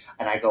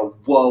go,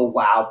 whoa,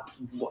 wow.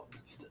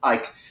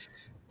 And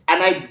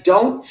I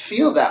don't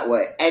feel that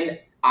way. And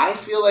I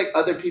feel like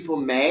other people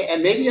may,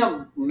 and maybe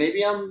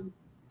I'm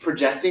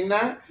projecting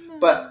that,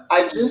 but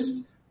I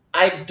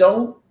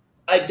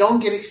don't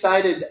get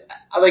excited.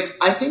 Like,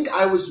 I think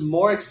I was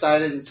more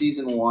excited in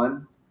season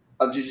 1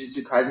 of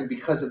Jujutsu Kaisen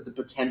because of the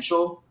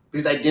potential,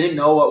 because I didn't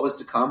know what was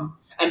to come.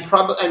 And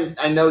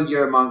I know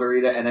you're a manga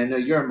reader, and I know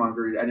you're a manga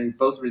reader. I know you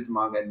both read the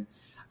manga, and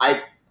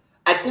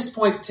at this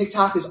point,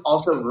 TikTok has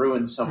also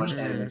ruined so much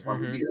anime for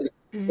me because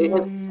it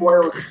has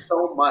spoiled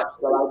so much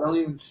that I don't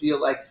even feel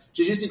like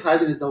Jujutsu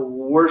Kaisen is the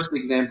worst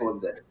example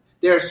of this.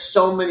 There are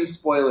so many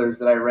spoilers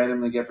that I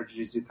randomly get for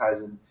Jujutsu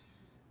Kaisen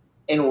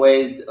in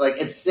ways like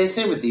it's the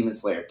same with Demon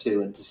Slayer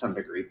too, and to some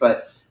degree.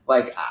 But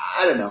like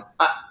I don't know,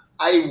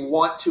 I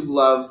want to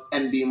love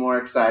and be more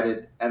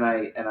excited, and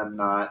I'm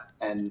not,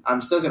 and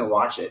I'm still gonna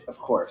watch it, of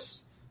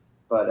course.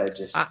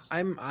 But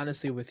I'm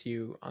honestly with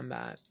you on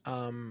that.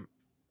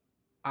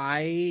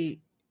 I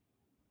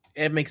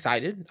am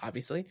excited,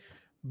 obviously,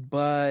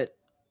 but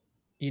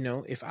you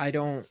know, if I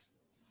don't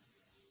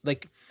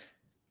like,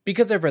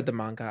 because I've read the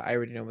manga, I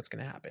already know what's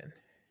going to happen.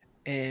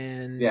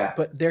 And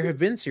but there have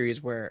been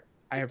series where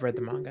I have read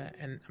the manga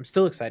and I'm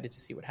still excited to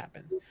see what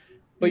happens.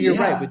 But you're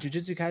right with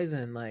Jujutsu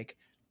Kaisen, like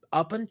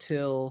up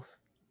until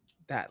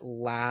that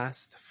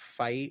last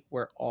fight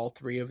where all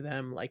three of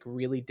them like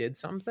really did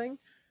something,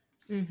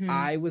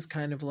 I was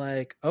kind of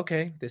like,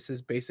 okay, this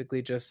is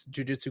basically just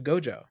Jujutsu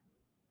Gojo.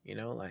 You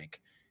know,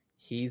 like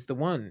he's the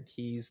one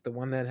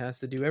that has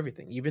to do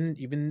everything. Even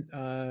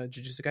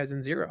Jujutsu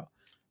Kaisen 0,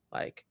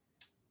 like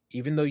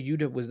even though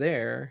Yuta was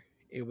there,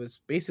 it was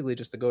basically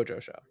just the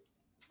Gojo show,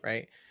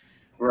 right?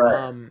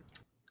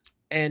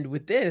 And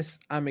with this,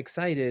 I'm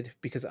excited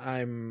because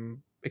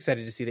I'm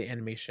excited to see the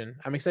animation.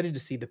 I'm excited to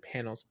see the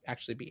panels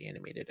actually be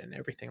animated and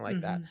everything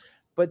like that.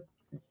 But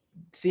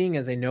seeing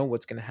as I know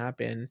what's going to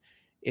happen,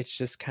 it's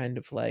just kind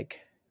of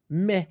like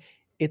meh.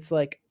 It's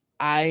like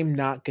I'm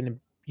not going to,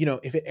 you know,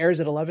 if it airs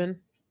at 11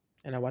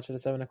 and I watch it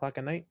at 7 o'clock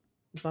at night,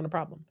 it's not a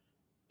problem.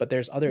 But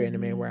there's other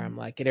anime where I'm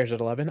like, it airs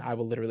at 11, I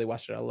will literally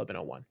watch it at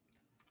 11:01.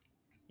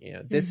 You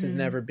know, this has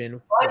never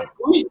been like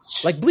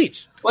Bleach. Like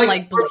Bleach.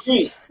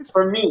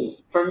 For me,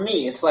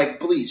 it's like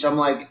Bleach. I'm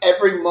like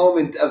every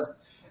moment of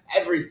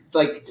every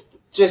like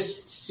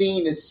just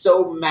scene is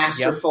so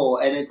masterful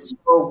and it's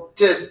so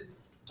just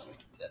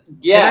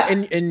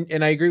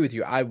And I agree with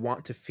you. I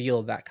want to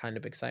feel that kind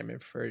of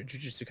excitement for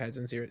Jujutsu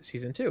Kaisen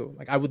season 2.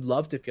 Like I would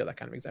love to feel that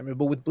kind of excitement.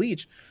 But with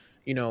Bleach,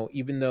 you know,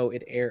 even though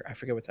it I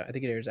forget what time, I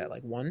think it airs at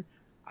like 1.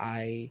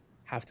 I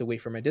have to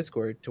wait for my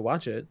Discord to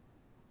watch it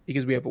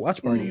because we have a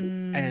watch party,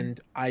 and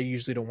I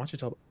usually don't watch it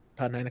till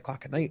about 9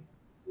 o'clock at night.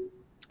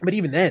 But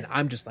even then,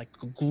 I'm just like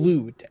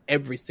glued to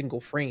every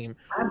single frame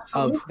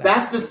Absolutely. of that.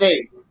 That's the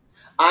thing.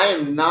 I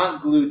am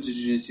not glued to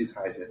Jujutsu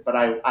Kaisen, but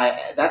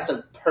I that's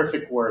a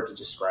perfect word to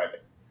describe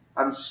it.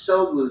 I'm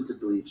so glued to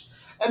Bleach.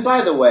 And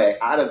by the way,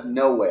 out of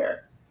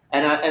nowhere,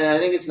 and I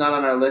think it's not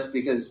on our list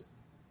because,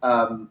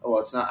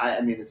 it's not.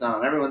 I mean, it's not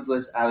on everyone's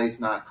list. Ali's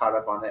not caught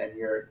up on it, and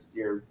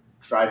you're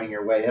driving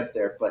your way up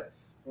there. But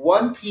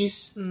One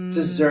Piece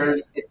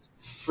deserves its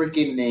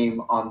freaking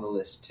name on the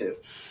list too,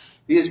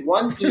 because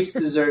One Piece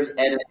deserves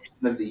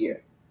Animation of the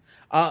Year.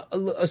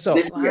 So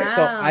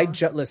Wow. I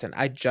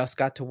just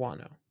got to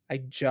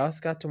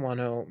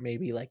Wano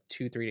maybe like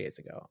 2-3 days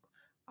ago.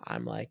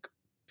 I'm like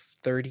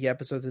 30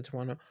 episodes into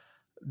Wano.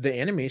 The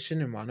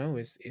animation in Wano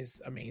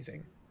is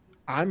amazing.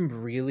 I'm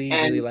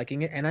really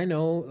liking it, and I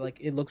know like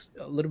it looks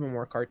a little bit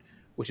more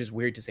which is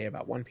weird to say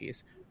about One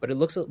Piece, but it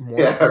looks more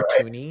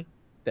cartoony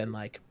than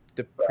like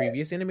the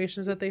previous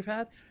animations that they've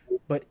had.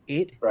 But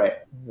it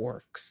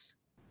works.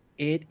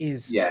 It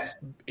is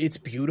it's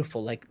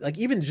beautiful. Like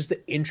even just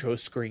the intro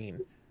screen,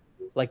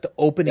 like the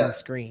opening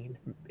screen,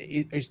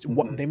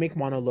 they make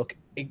Wano look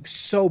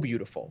so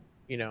beautiful,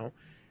 you know.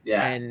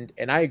 Yeah,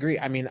 and I agree.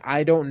 I mean,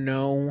 I don't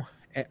know.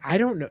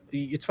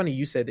 It's funny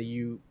you said that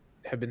you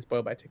have been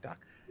spoiled by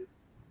TikTok.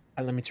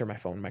 Let me turn my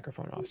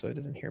microphone off so it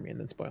doesn't hear me and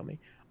then spoil me.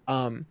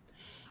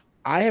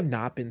 I have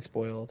not been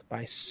spoiled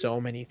by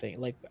so many things.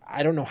 Like,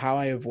 I don't know how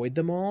I avoid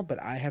them all,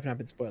 but I have not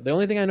been spoiled. The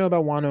only thing I know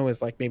about Wano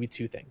is like maybe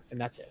 2 things,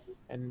 and that's it.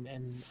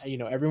 And you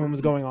know, everyone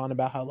was going on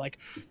about how like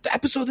the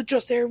episode that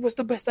just aired was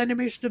the best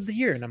animation of the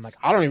year, and I'm like,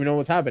 I don't even know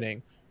what's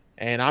happening,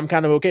 and I'm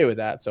kind of okay with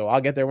that. So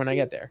I'll get there when I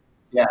get there.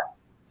 Yeah,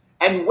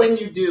 and when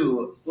you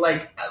do,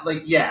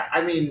 yeah,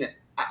 I mean,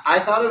 I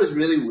thought it was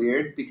really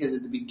weird because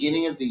at the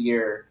beginning of the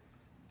year,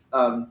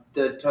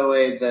 the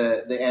Toei,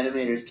 the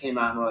animators came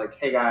out and were like,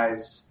 "Hey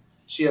guys,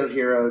 Shield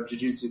Hero,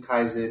 Jujutsu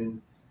Kaisen,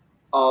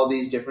 all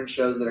these different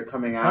shows that are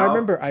coming out." I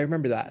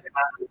remember that.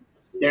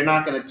 They're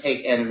not going to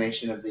take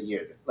animation of the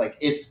year. Like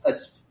it's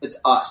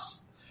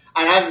us.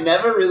 And I've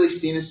never really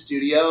seen a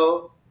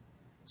studio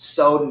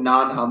so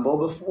non-humble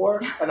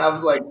before. And I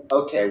was like,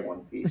 okay,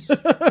 One Piece.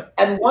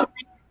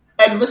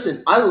 And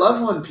listen, I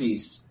love One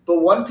Piece,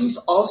 but One Piece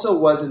also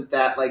wasn't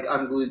that like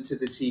unglued to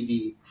the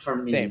TV for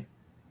me. Same.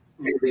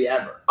 Really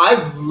ever.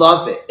 I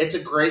love it. It's a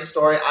great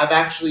story. I've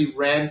actually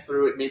ran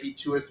through it maybe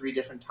 2 or 3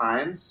 different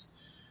times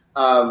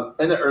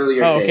in the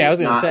earlier days. Okay, I was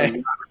going to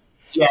say.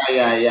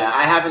 Yeah.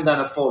 I haven't done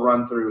a full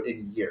run through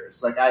in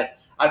years. Like I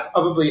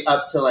probably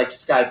up to like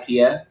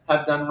Skypiea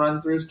have done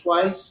run throughs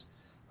twice,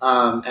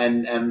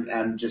 and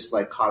I'm just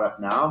like caught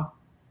up now.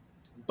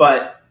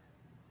 But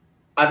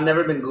I've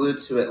never been glued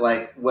to it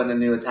like when a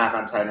new Attack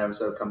on Titan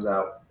episode comes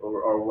out,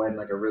 or when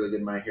like a really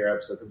good My Hero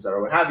episode comes out,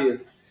 or what have you.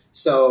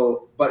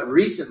 So, but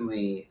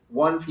recently,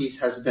 One Piece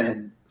has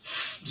been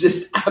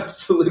just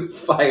absolute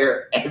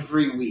fire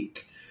every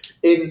week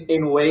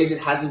in ways it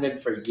hasn't been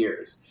for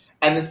years.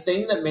 And the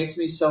thing that makes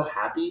me so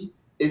happy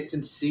is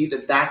to see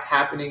that that's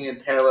happening in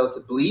parallel to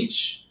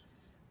Bleach,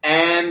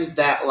 and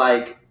that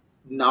like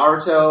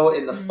Naruto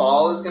in the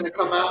fall is going to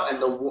come out,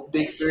 and the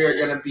big 3 are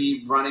going to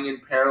be running in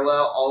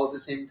parallel all at the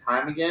same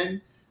time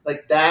again.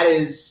 Like that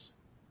is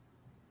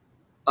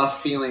a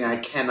feeling I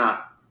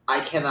cannot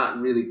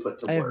really put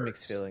to words. I have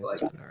mixed feelings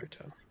about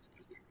Naruto.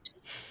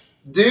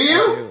 Do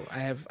you? I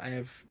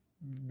have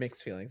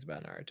mixed feelings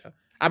about Naruto.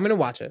 I'm gonna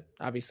watch it.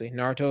 Obviously,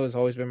 Naruto has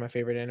always been my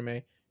favorite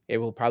anime. It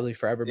will probably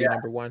forever be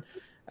number 1.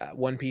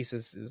 One Piece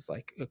is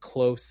like a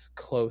close.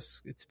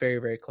 It's very,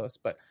 very close.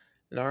 But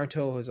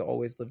Naruto has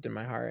always lived in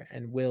my heart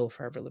and will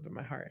forever live in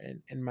my heart.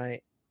 And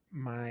my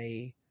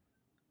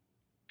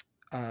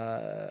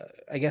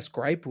I guess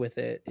gripe with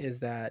it is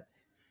that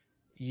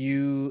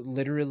you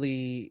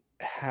literally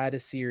had a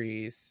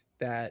series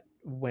that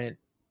went,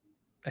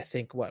 I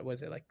think, what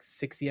was it, like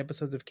 60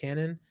 episodes of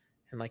canon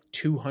and like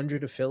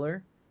 200 of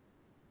filler,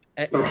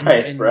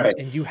 Right.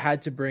 And you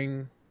had to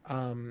bring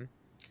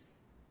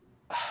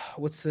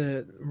what's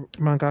the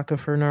mangaka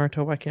for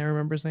Naruto? I can't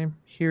remember his name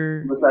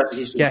here.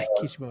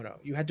 Kishimoto.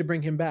 You had to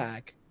bring him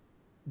back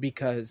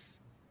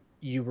because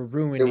you were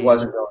ruining. It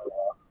wasn't going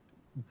well.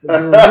 You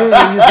were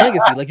ruining his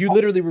legacy. Like, you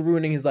literally were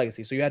ruining his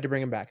legacy, so you had to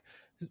bring him back.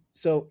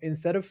 So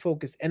instead of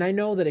focus, and I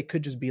know that it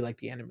could just be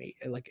like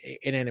like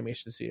an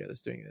animation studio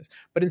that's doing this,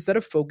 but instead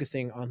of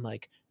focusing on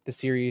like the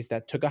series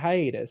that took a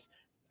hiatus,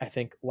 I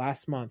think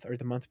last month or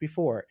the month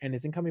before, and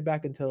isn't coming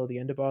back until the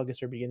end of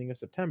August or beginning of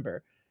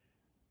September,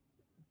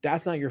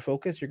 that's not your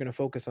focus. You're going to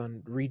focus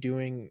on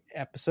redoing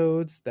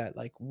episodes that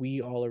like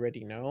we all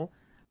already know.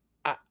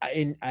 I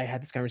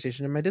had this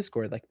conversation in my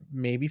Discord. Like,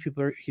 maybe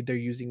they're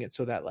using it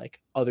so that like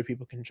other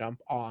people can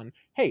jump on.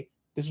 Hey,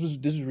 this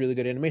is really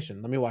good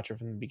animation. Let me watch it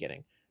from the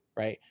beginning,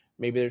 right?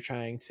 Maybe they're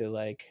trying to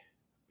like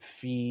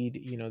feed,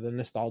 you know, the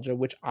nostalgia,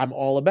 which I'm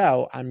all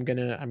about.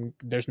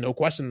 There's no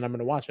question that I'm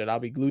gonna watch it. I'll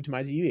be glued to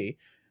my TV.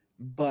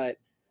 But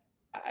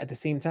at the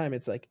same time,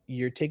 it's like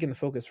you're taking the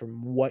focus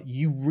from what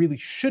you really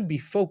should be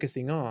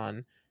focusing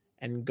on,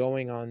 and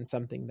going on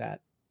something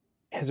that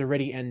has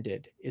already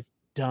ended. It's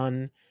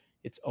done.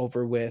 It's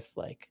over with.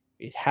 Like,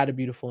 it had a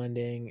beautiful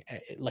ending.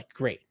 Like,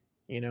 great,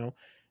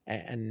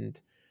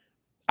 and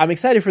I'm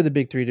excited for the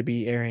big three to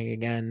be airing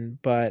again,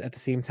 but at the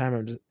same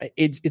time,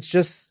 it's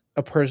just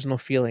a personal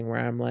feeling where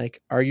I'm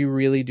like, are you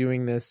really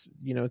doing this,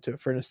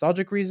 for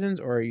nostalgic reasons,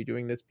 or are you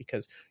doing this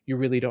because you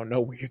really don't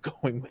know where you're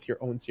going with your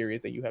own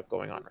series that you have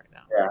going on right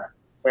now? Yeah,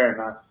 fair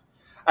enough.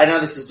 I know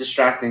this is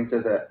distracting to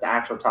the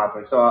actual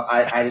topic, so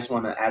I just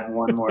want to add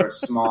one more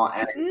small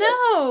anecdote.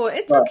 No,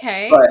 it's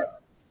okay.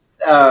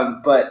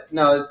 But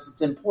no,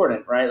 it's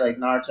important, right? Like,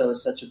 Naruto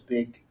is such a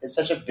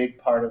big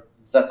part of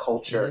the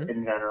culture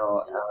in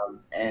general,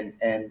 and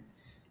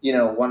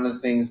one of the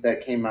things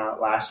that came out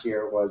last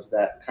year was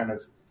that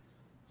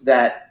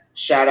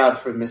shout out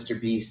from Mr.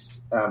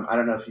 Beast. I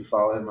don't know if you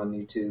follow him on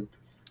YouTube.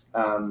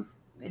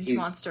 He's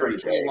Monster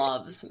pretty big.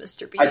 Loves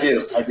Mr. Beast.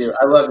 I do.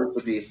 I love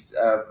Mr. Beast.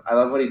 I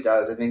love what he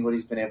does. I think what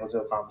he's been able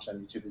to accomplish on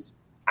YouTube is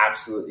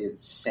absolutely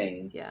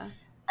insane. Yeah,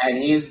 and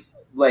he's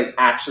like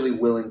actually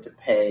willing to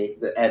pay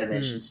the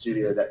animation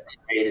studio that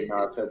created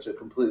Naruto to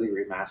completely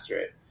remaster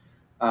it.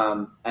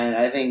 And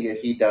I think if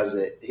he does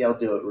it, he'll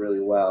do it really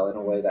well in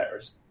a way that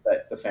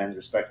the fans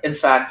respect. In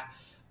fact,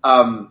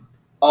 all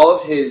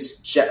of his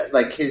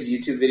his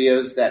YouTube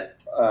videos that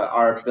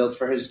are built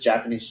for his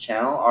Japanese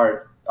channel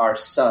are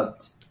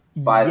subbed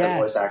by the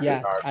voice actor.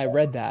 Yes, Naruto. I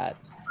read that,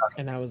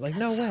 and I was like,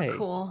 that's no way. So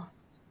cool.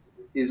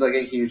 He's like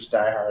a huge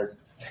diehard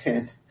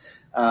fan.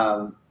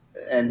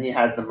 And he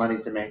has the money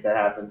to make that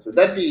happen. So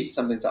that'd be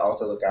something to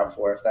also look out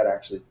for if that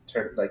actually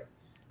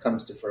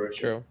comes to fruition.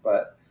 True.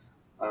 But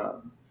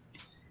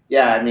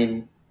I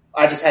mean,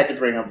 I just had to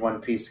bring up One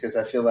Piece because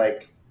I feel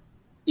like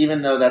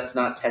even though that's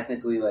not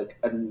technically like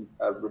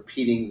a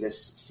repeating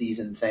this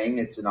season thing,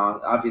 it's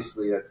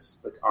obviously that's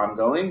like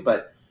ongoing,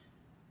 but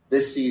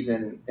this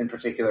season in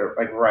particular,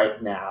 like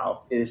right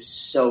now, it is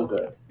so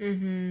good.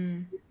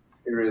 Mm-hmm.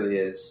 It really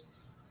is.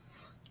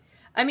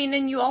 I mean,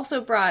 and you also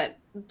brought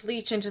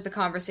Bleach into the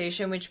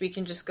conversation, which we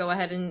can just go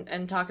ahead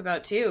and talk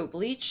about too.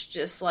 Bleach,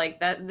 just like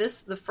that,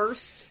 the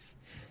first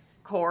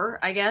core,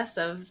 I guess,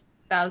 of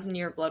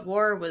 1,000-Year Blood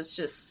War was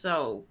just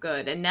so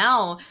good, and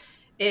now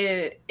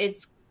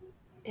it's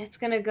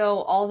gonna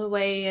go all the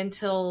way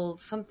until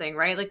something,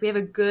 right? Like, we have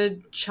a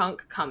good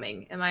chunk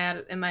coming. Am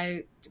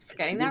I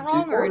forgetting that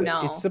wrong, or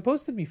no? It's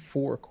supposed to be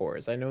 4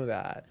 cores. I know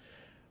that.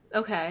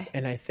 Okay.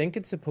 And I think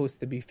it's supposed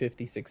to be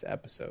 56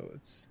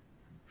 episodes.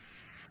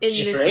 In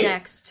this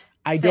next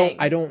I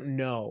don't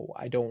know.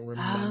 I don't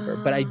remember.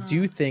 But I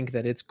do think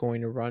that it's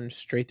going to run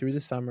straight through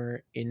the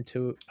summer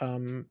into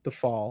the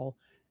fall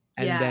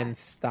and then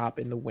stop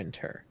in the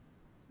winter.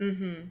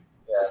 Mm-hmm. Yeah,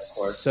 of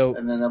course. So,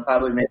 and then they'll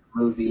probably make a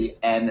movie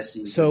and a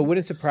season. So it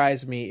wouldn't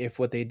surprise me if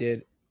what they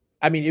did,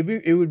 I mean,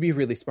 it would be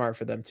really smart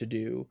for them to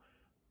do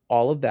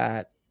all of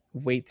that,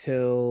 wait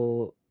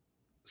till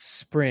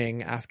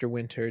spring after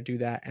winter, do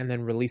that, and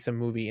then release a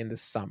movie in the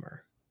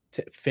summer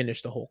to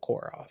finish the whole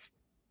core off.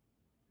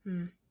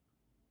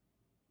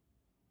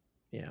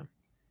 Yeah.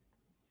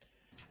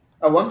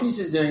 One Piece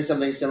is doing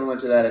something similar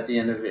to that at the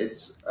end of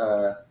its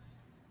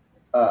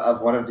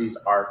of one of these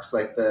arcs.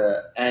 Like,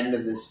 the end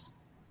of this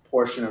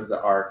portion of the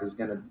arc is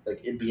gonna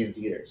it be in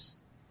theaters.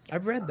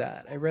 I've read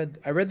that. I read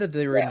that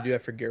they were going to do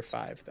that for Gear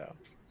 5, though.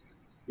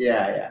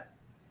 Yeah.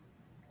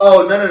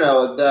 Oh no! I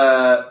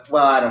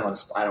don't want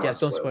to.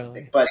 Don't spoil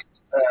anything. But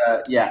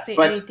but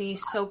anything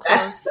is so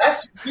close.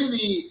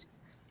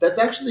 That's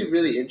actually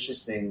really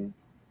interesting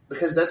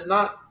because that's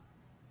not.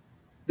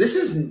 This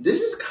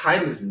is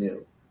kind of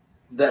new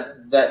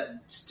that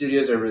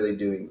studios are really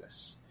doing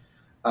this.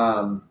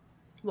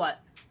 What?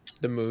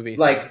 The movie.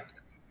 Like,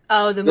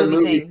 the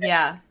movie thing.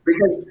 Yeah.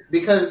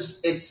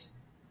 Because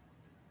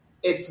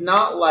it's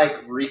not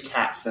like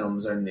recap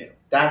films are new.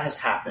 That has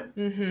happened.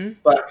 Mm-hmm.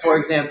 But for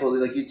example,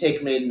 like, you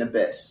take Made in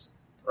Abyss,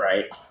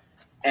 right?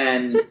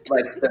 And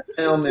like the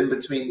film in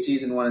between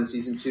season 1 and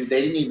season 2,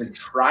 they didn't even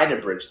try to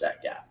bridge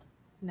that gap.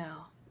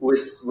 No.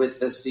 With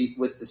the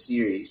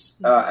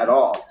series at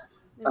all.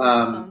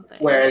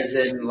 Whereas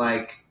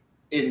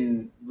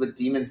with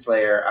Demon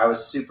Slayer, I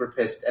was super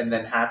pissed and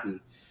then happy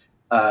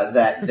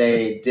that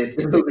they did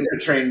the Moving Your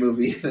Train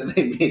movie and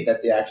they made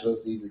that the actual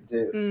season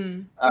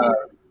 2.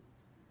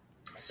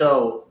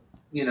 So,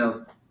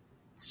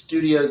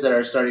 studios that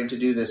are starting to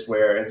do this,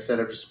 where instead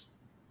of just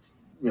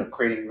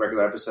creating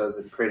regular episodes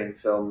and creating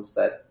films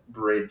that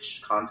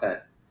bridge content,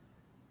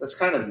 that's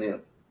kind of new.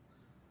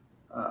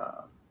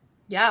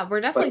 Yeah,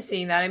 we're definitely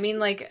seeing that. I mean,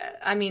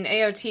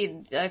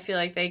 AOT, I feel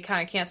like they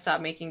kind of can't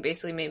stop making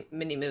basically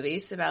mini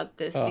movies about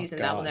this season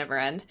that will never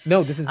end.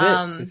 No, this is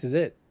it. This is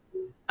it.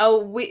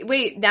 Oh,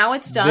 wait, now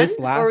it's done?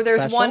 Or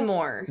there's special? One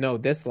more? No,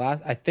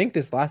 I think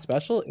this last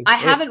special is I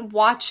haven't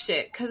watched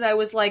it because I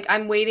was like,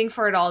 I'm waiting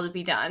for it all to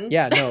be done.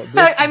 Yeah, no.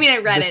 I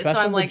read it, so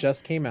I'm like... It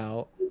just came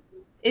out.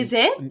 Is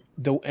it? And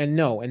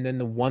then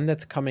the one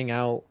that's coming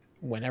out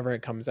whenever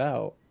it comes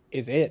out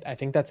is it. I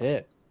think that's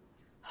it.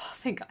 Oh,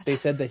 thank God. They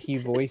said that he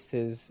voiced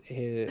his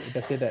they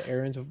said that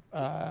Aaron's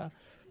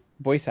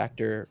voice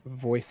actor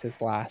voiced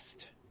his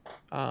last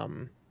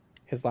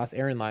his last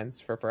Aaron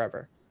lines for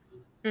forever.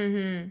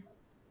 Mm-hmm.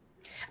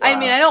 Wow. I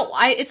mean,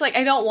 it's like,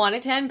 I don't want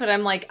it to end, but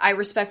I'm like, I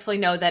respectfully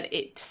know that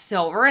it's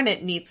over and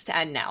it needs to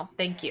end now.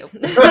 Thank you.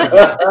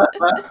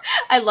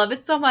 I love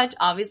it so much.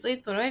 Obviously,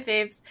 it's one of my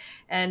faves.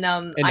 And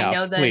I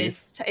know that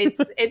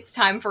it's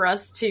time for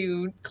us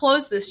to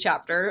close this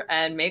chapter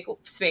and make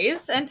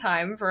space and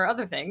time for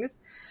other things.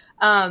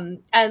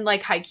 And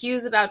like Haikyuu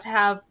is about to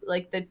have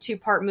like the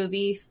 2-part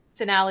movie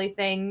finale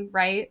thing,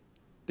 right?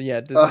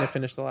 Yeah, doesn't it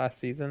finish the last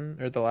season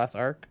or the last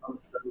arc?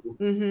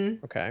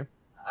 Mm-hmm. Okay.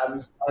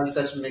 I'm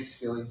such mixed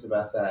feelings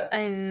about that.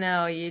 I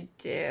know you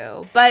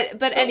do.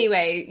 But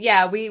anyway,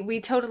 yeah, we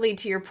totally,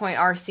 to your point,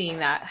 are seeing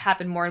that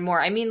happen more and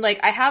more. I mean, like,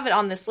 I have it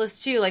on this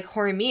list too, like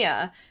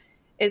Horimiya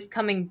is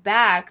coming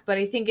back, but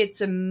I think it's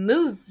a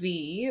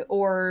movie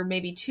or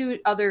maybe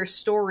 2 other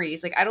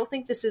stories. Like, I don't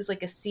think this is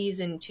like a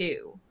season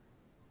 2.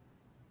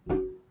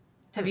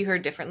 Have you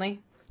heard differently?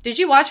 Did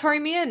you watch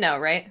Horimiya? No,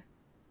 right?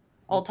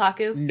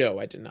 Oldtaku? No,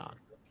 I did not.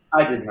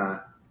 I did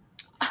not.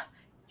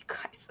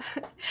 Guys,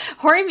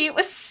 Horimiya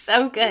was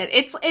so good.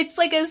 It's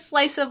like a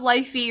slice of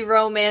lifey,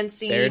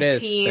 romancy,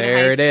 teen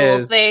high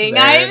school thing.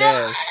 I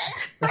know.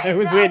 I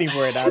was waiting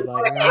for it. I was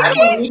like, I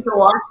don't need to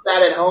watch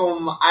that at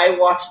home. I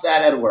watched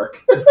that at work.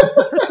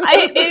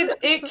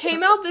 It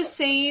came out the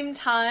same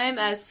time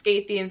as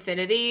Skate the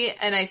Infinity,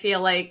 and I feel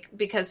like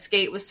because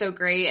Skate was so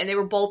great, and they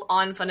were both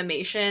on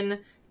Funimation,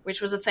 which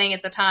was a thing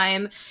at the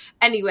time.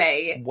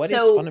 Anyway, what is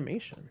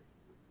Funimation?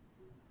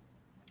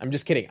 I'm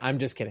just kidding. I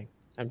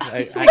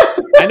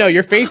know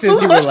your faces.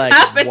 You were like,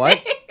 happening? What?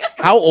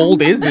 How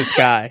old is this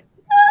guy?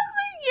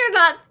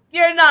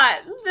 You're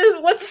not.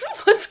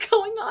 What's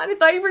going on? I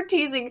thought you were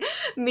teasing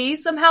me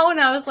somehow, and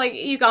I was like,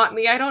 you got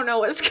me. I don't know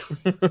what's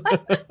going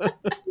on.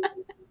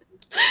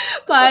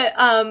 But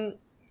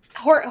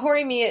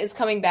Horimiya is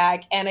coming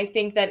back, and I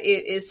think that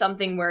it is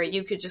something where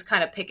you could just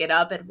kind of pick it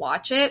up and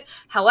watch it.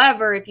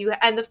 However,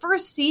 and the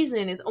first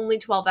season is only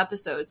 12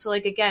 episodes, so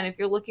like again, if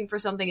you're looking for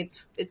something,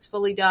 it's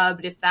fully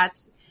dubbed. If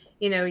that's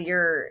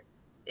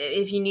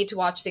if you need to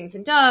watch things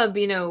in dub,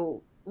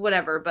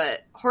 whatever. But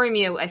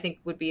Horimiya, I think,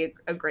 would be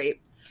a great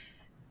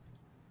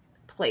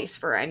place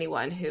for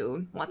anyone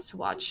who wants to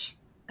watch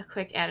a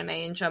quick anime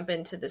and jump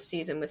into this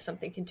season with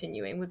something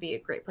continuing. Would be a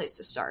great place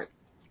to start.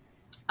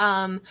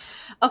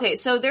 Okay,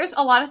 so there's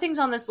a lot of things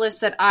on this list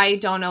that I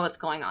don't know what's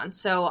going on.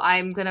 So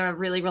I'm going to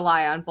really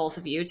rely on both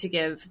of you to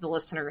give the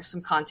listener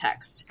some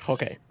context.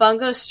 Okay.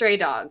 Bungo Stray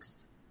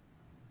Dogs.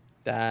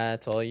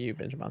 That's all you,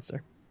 Binge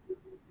Monster.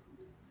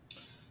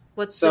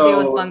 What's the deal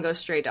with Bungo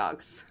Stray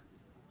Dogs?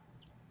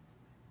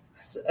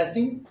 I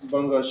think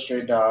Bungo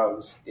Stray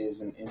Dogs is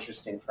an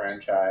interesting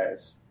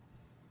franchise.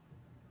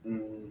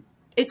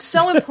 It's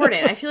so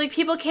important. I feel like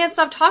people can't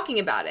stop talking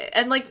about it.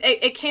 And like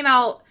it came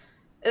out,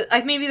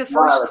 maybe the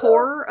first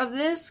core of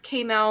this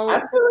came out. I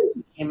feel like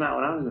it came out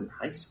when I was in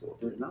high school,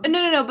 did it not?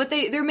 No, but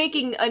they're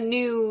making a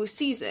new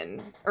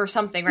season or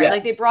something, right? Yes.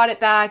 Like they brought it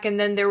back, and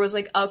then there was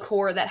like a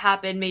core that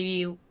happened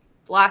maybe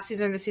last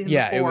season or the season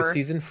before. Yeah, it was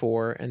season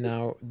 4, and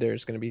now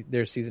there's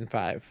season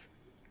 5.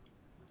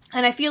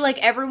 And I feel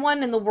like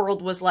everyone in the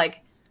world was like,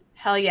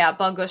 hell yeah,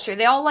 Bungo Stray.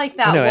 They all like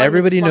that. No,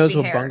 everybody knows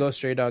what hair. Bungo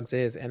Stray Dogs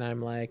is, and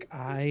I'm like,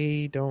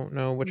 I don't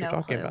know what you're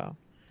talking about.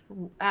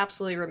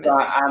 Absolutely remiss. So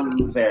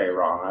I'm very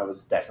wrong. I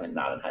was definitely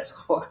not in high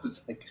school. I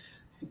was like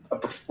a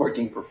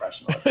working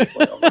professional.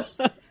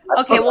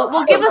 Okay, well,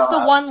 we'll give us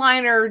the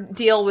one-liner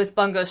deal with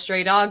Bungo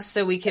Stray Dogs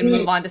so we can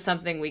move on to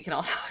something we can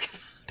all talk about.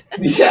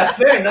 Yeah,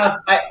 fair enough.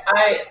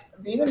 I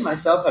even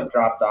myself have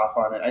dropped off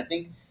on it. I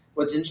think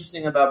what's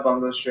interesting about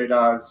Bungo Stray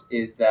Dogs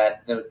is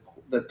that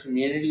the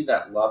community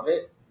that love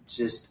it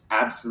just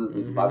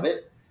absolutely love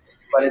it,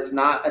 but it's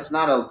not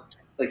a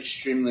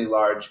extremely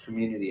large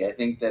community. I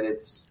think that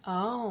it's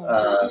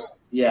I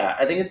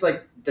think it's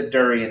like the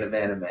durian of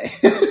anime.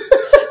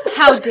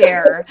 How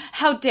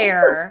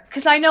dare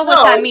because I know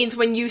what that means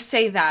when you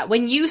say that.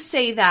 When you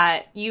say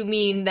that, you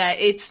mean that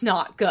it's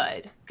not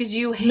good because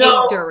you hate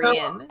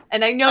durian,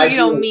 and I know you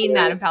don't mean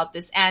that about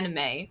this anime.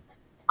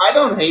 I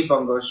don't hate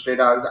Bungo Stray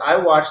Dogs. I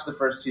watched the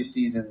first 2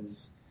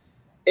 seasons.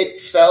 It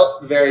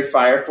felt very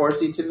Fire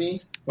Forcey to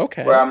me.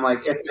 Okay. Where I'm like,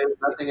 if there's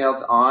nothing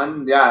else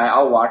on, yeah,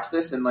 I'll watch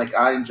this, and like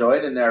I enjoy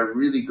it, and there are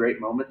really great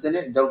moments in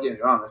it. And don't get me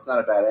wrong, it's not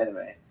a bad anime.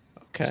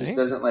 Okay. It just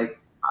doesn't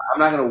I'm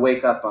not going to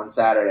wake up on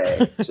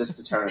Saturday just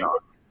to turn it on.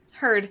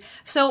 Heard.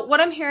 So what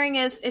I'm hearing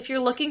is if you're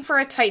looking for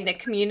a tight-knit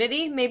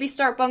community, maybe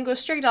start Bungo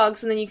Stray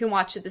Dogs and then you can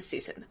watch it this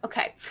season.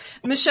 Okay.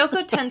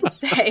 Mushoku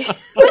Tensei.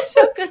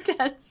 Mushoku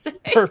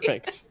Tensei.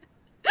 Perfect.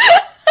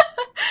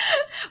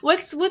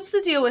 What's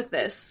the deal with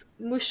this?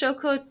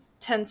 Mushoku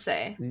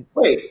Tensei.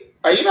 Wait,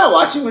 are you not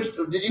watching?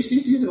 Did you see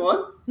season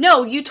 1?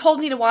 No, you told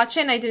me to watch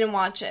it and I didn't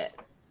watch it.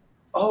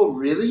 Oh,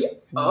 really?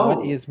 Oh,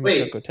 what is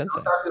Mushoku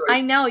Tensei?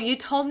 I know, you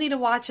told me to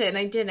watch it and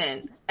I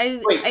didn't.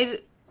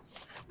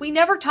 We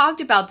never talked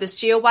about this,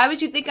 Gio. Why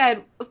would you think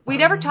we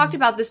never talked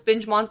about this,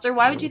 Binge Monster.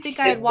 Why would you think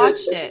I had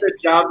watched it?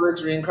 It's the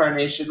jobless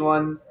reincarnation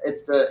one.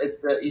 It's the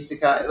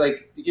isekai.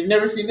 Like, you've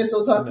never seen this,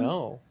 Oldtaku?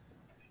 No.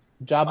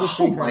 Jobless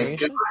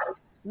reincarnation? Oh my god.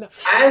 No.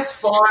 As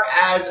far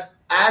as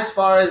as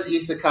far as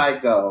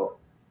isekai go,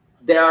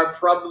 there are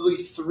probably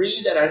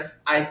 3 that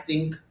I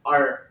think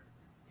are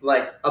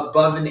like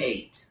above an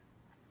 8.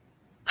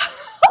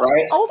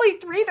 Right? Only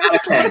 3?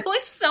 There's literally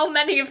so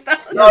many of them.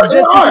 No, Just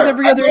because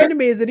every other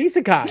anime is an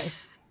isekai.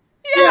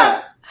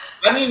 Yeah.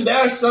 I mean, there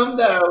are some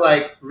that are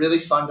like really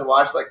fun to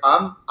watch. Like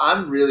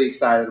I'm really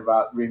excited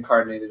about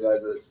Reincarnated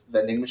as a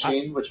Vending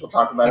Machine, which we'll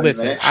talk about in a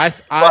minute. I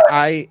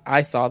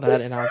saw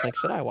that and I was like,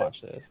 should I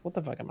watch this? What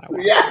the fuck am I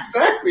watching? Yeah,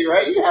 exactly,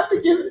 right? You have to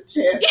give it a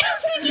chance.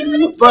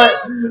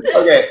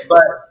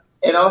 But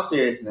in all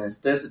seriousness,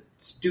 there's a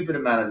stupid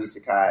amount of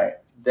isekai.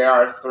 There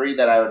are 3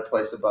 that I would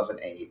place above an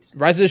 8.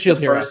 Rise of the Shield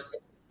Hero.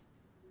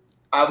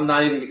 I'm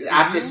not even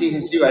after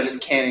season 2. I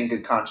just can't in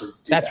good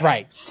conscience do That's that.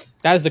 right.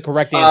 That is the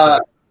correct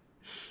answer.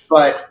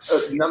 But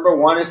number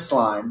 1 is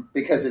Slime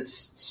because it's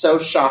so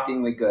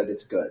shockingly good.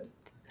 It's good.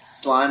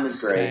 Slime is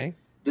great. Okay.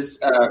 This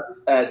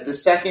the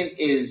second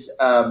is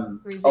oh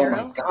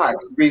my god,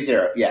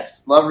 ReZero.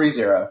 Yes, love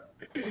ReZero.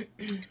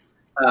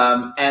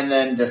 And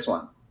then this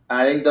one.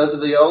 I think those are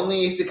the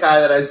only isekai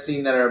that I've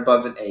seen that are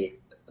above an 8.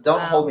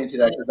 Don't hold me to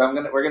that because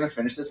we're gonna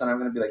finish this and I'm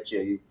gonna be like,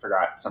 Gio, you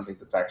forgot something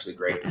that's actually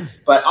great.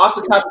 But off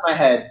the top of my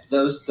head,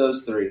 those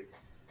 3.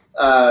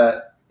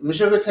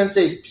 Mushoku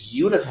Tensei is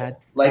beautiful.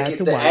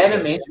 The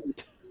animation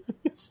is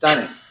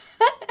stunning.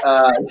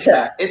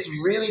 Yeah, it's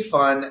really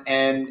fun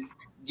and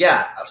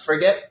yeah,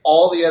 forget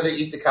all the other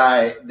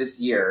isekai this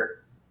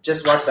year.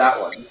 Just watch that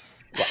one.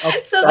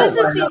 So this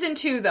is season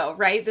 2 though,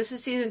 right? This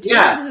is season 2.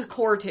 Yeah. Or this is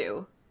core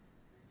 2.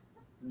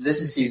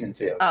 This is season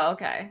 2. Oh,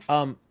 okay.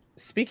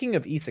 Speaking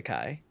of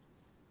isekai,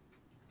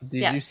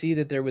 did you see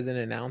that there was an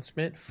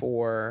announcement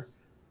for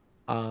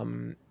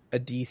a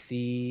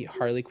DC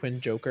Harley Quinn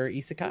Joker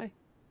isekai?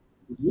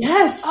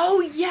 Yes. Oh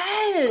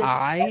yes.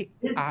 I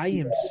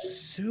am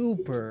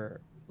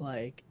super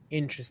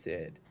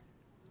interested.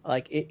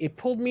 It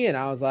pulled me in.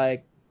 I was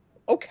like,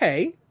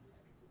 okay.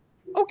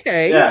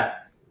 Yeah.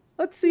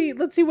 Let's see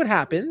what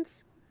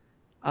happens.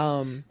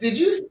 Did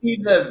you see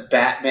the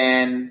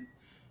Batman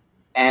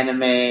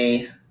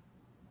anime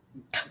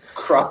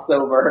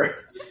crossover?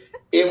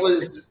 It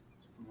was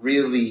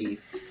really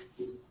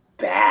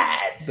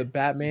bad. The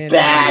Batman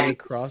bad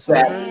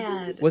crossover?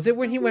 Bad. Was it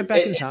when he went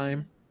back in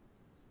time?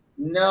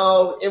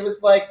 No, it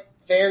was like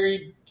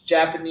very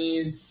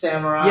Japanese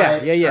samurai.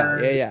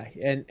 Yeah.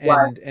 And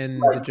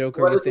the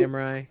Joker was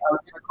samurai. I was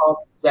going to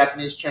call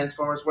Japanese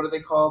Transformers. What are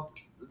they called?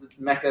 The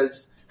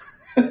mechas.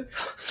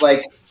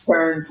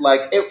 Turned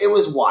it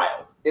was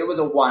wild. It was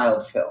a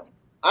wild film.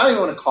 I don't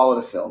even want to call it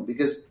a film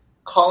because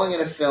calling it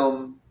a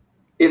film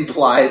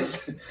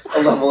implies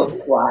a level of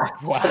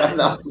class that I'm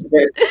not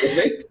prepared to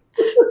admit.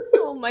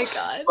 Oh my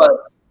god!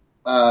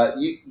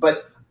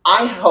 But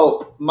I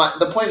hope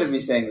the point of me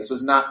saying this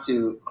was not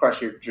to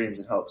crush your dreams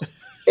and hopes.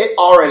 It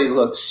already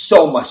looks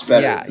so much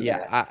better.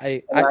 Yeah.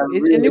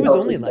 Really it was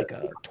only like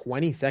a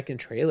 20-second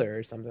trailer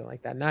or something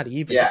like that. Not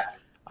even. Yeah.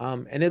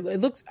 And it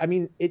looks. I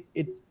mean,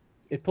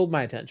 it pulled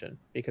my attention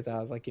because I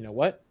was like, you know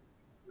what?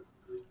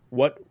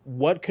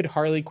 What could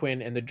Harley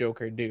Quinn and the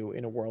Joker do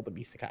in a world of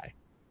isekai?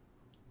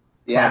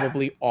 Yeah.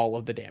 Probably all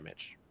of the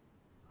damage.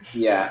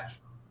 Yeah.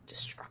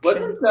 Destruction.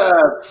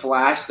 Wasn't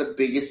Flash the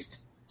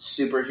biggest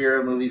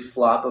superhero movie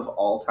flop of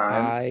all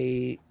time?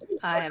 I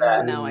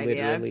have no idea.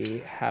 Literally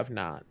have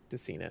not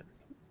seen it.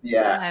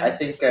 Yeah, I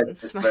think I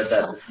just read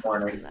that this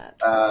morning.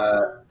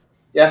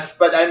 Yeah,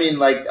 but I mean,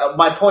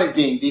 my point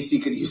being,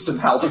 DC could use some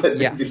help.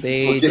 Yeah,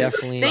 they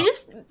definitely. They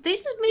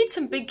just made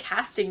some big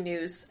casting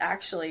news,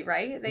 actually,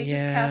 right? They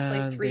just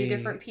cast 3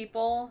 different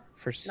people.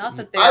 Not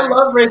that I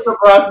love Rachel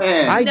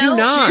Brosnahan. I do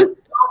not.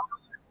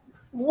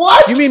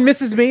 What? You mean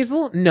Mrs.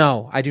 Maisel?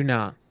 No, I do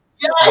not.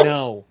 Yes!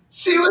 No.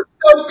 She was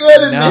so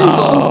good in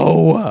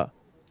Maisel.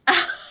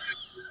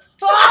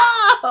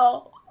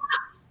 Wow.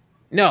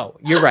 No,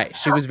 you're right.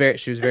 She was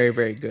very,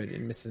 very good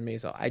in Mrs.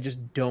 Maisel. I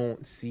just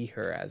don't see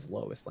her as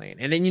Lois Lane.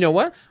 And then you know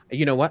what?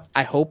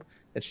 I hope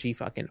that she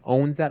fucking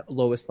owns that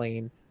Lois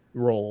Lane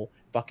role,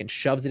 fucking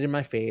shoves it in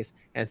my face,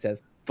 and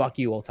says, "Fuck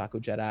you,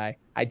 Oldtaku Jedi.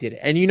 I did it."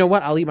 And you know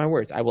what? I'll eat my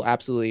words. I will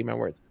absolutely eat my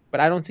words. But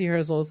I don't see her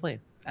as Lois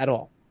Lane at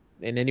all,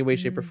 in any way,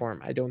 shape, or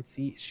form. I don't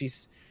see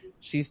she's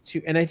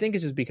too. And I think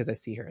it's just because I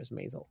see her as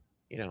Maisel.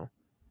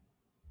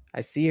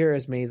 I see her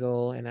as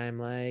Maisel, and I'm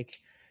like,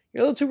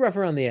 you're a little too rough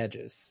around the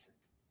edges.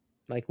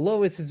 Like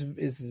Lois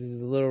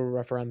is a little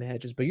rough around the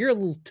edges, but you're a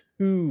little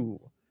too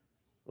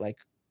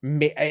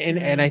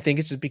and I think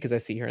it's just because I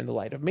see her in the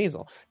light of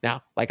Maisel.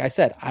 Now, like I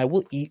said, I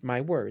will eat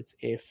my words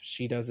if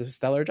she does a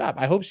stellar job.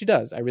 I hope she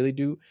does. I really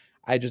do.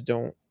 I just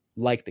don't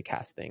like the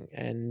casting,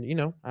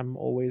 and I'm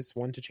always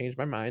one to change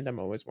my mind. I'm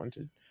always one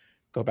to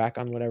go back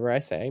on whatever I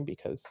say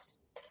because,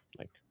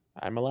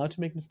 I'm allowed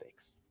to make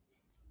mistakes.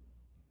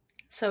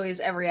 So is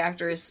every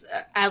actor's,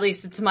 at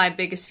least it's my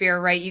biggest fear,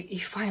 right? You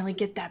finally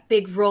get that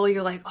big role.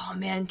 You're like, oh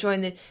man,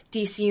 join the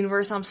DC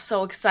universe. I'm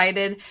so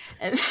excited.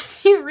 And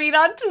you read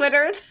on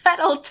Twitter that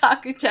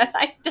Oldtaku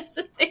Jedi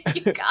doesn't think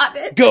you got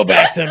it. Go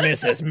back to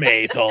Mrs.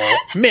 Maisel.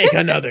 Make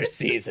another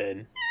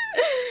season.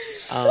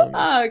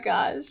 Oh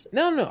gosh.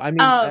 No. I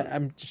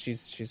mean,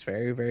 she's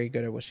very, very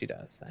good at what she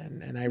does,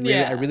 and I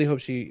really hope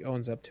she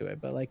owns up to it.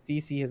 But like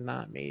DC has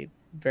not made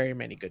very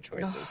many good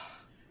choices.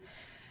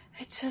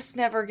 It just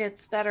never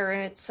gets better,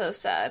 and it's so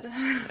sad.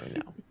 I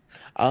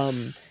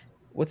know.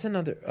 What's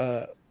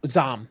another?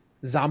 Zom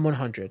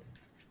 100.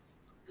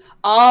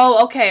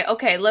 Oh,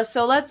 okay. Let's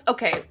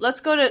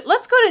go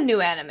to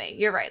new anime.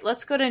 You're right.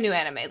 Let's go to new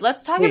anime.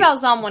 Let's talk about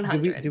Zom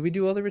 100. Did we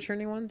do all the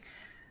returning ones?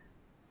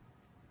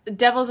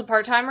 Devil's a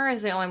Part-Timer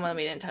is the only one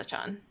we didn't touch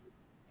on.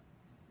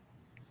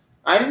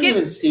 I didn't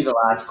even see the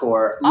last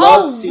core.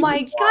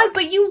 My god,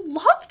 but you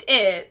loved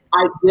it.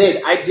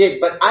 I did,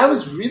 but I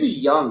was really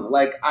young.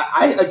 Like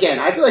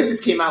I feel like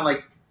this came out in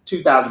like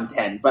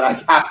 2010, but I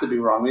have to be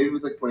wrong. Maybe it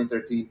was like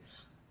 2013.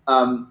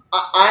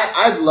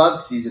 I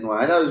loved season 1.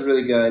 I thought it was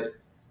really good.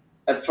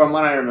 From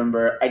what I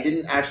remember, I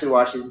didn't actually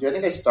watch season 2. I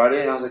think I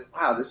started and I was like,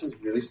 wow, this is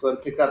really slow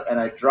to pick up, and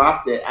I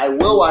dropped it. I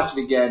will watch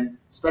it again,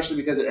 especially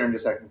because it earned a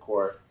second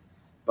core.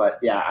 But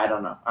yeah, I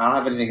don't know. I don't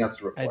have anything else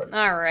to report.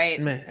 All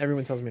right. Meh,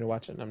 everyone tells me to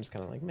watch it, and I'm just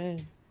kind of like, meh.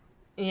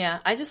 Yeah,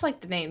 I just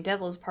like the name.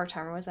 Devil's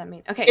Part-Timer. What does that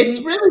mean? Okay. It's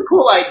a really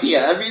cool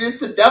idea. I mean, it's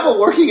the devil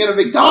working at a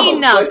McDonald's.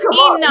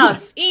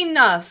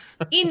 Enough.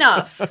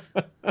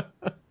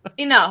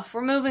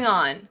 We're moving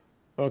on.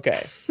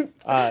 Okay.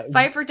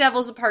 Fight for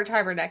Devil's a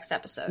Part-Timer next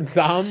episode.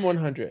 Zom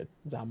 100.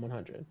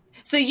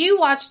 So you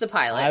watched the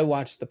pilot. I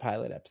watched the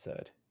pilot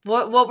episode.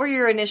 What were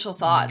your initial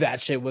thoughts?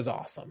 That shit was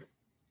awesome.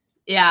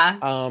 Yeah.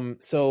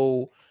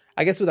 So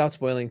I guess without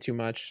spoiling too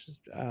much,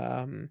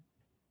 the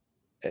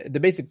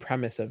basic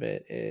premise of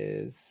it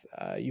is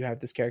you have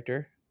this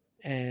character,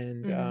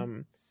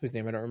 and whose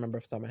name I don't remember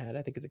off the top of my head.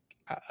 I think it's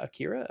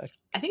Akira.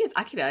 I think it's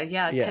Akira.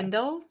 Yeah.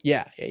 Tendo.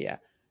 Yeah.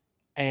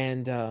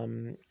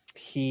 And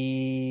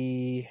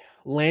he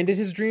landed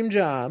his dream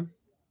job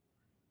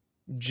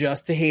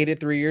just to hate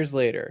it 3 years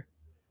later.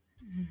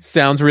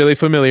 Sounds really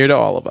familiar to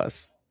all of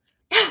us.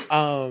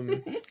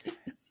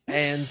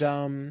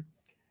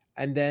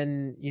 And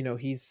then, you know,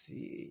 he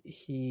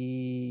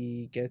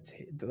gets,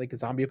 like, a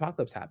zombie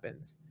apocalypse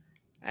happens,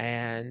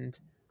 and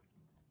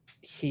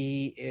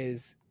he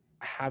is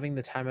having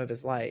the time of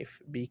his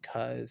life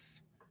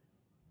because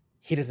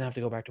he doesn't have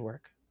to go back to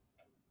work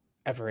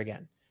ever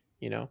again,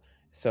 you know?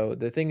 So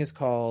the thing is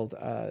called,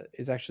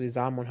 is actually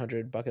Zom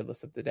 100 Bucket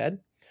List of the Dead.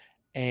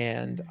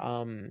 And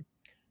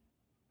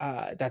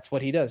that's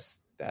what he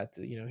does. That,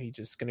 you know, he's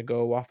just going to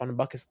go off on a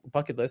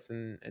bucket list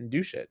and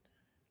do shit.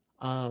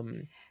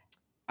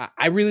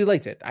 I really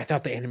liked it. I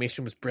thought the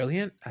animation was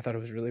brilliant. I thought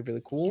it was really,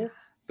 really cool.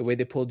 The way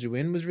they pulled you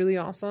in was really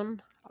awesome.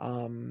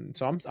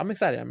 So I'm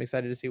excited. I'm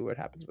excited to see what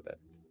happens with it.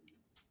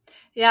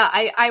 Yeah,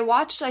 I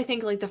watched, I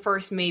think, like the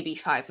first maybe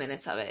 5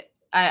 minutes of it.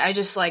 I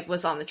just like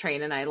was on the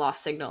train and I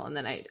lost signal, and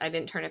then I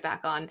didn't turn it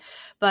back on.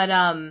 But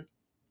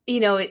you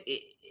know,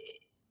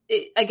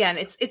 again,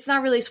 it's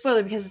not really a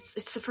spoiler because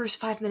it's the first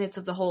 5 minutes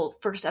of the whole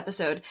first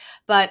episode.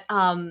 But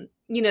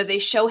you know, they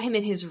show him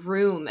in his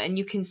room, and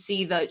you can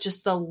see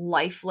the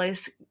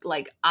lifeless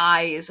like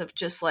eyes of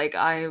just like,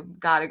 I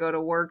gotta go to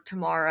work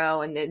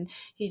tomorrow, and then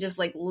he just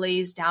like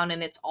lays down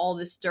and it's all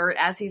this dirt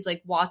as he's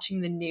like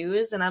watching the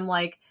news, and I'm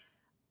like,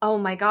 oh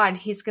my god,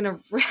 he's gonna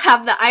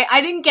have that.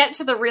 I didn't get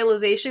to the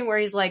realization where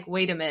he's like,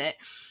 wait a minute,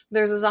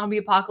 there's a zombie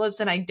apocalypse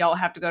and I don't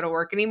have to go to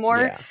work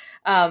anymore.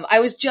 Yeah. I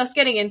was just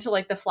getting into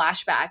like the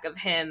flashback of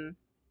him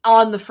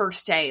on the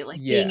first day,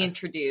 like being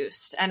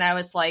introduced, and I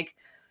was like,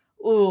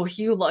 ooh,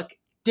 you look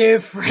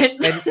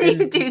different than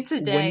you do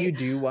today. When you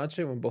do watch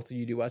it, when both of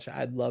you do watch it,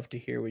 I'd love to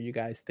hear what you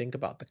guys think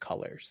about the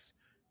colors,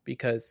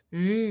 because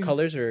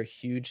colors are a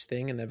huge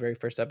thing in the very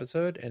first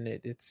episode, and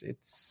it's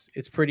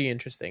pretty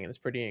interesting and it's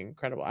pretty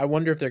incredible. I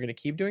wonder if they're going to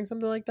keep doing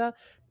something like that,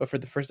 but for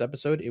the first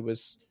episode, it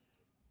was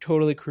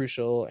totally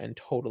crucial and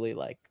totally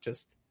like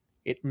just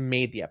it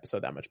made the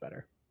episode that much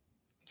better.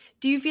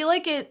 Do you feel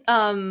like it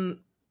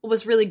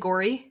was really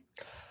gory,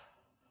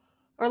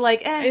 or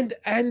like and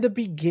the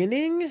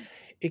beginning?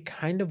 It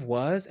kind of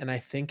was, and I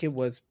think it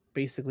was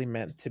basically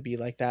meant to be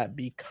like that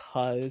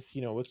because,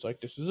 you know, it's like,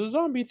 this is a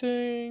zombie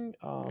thing.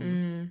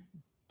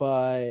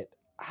 But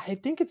I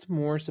think it's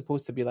more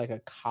supposed to be like a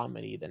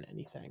comedy than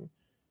anything.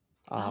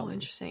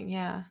 Interesting.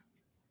 Yeah.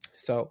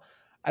 So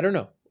I don't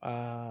know.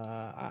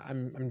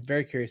 I'm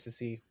very curious to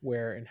see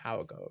where and how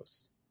it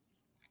goes.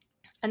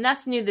 And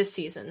that's new this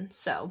season,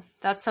 so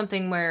that's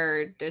something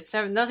where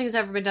nothing's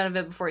ever been done of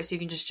it before, so you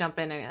can just jump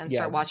in and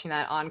start watching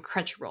that on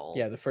Crunchyroll.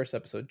 Yeah, the first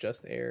episode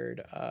just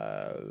aired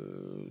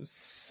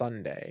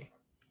Sunday.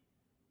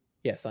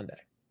 Yeah, Sunday.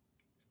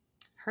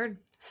 Heard.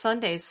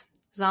 Sundays.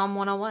 Zom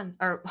 101.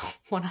 Or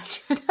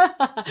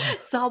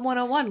 100. Zom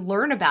 101.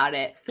 Learn about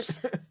it.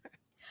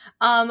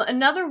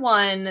 Another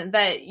one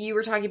that you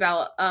were talking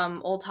about,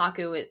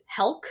 Oldtaku,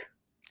 Helk?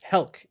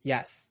 Helk,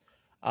 yes.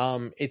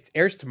 It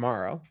airs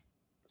tomorrow.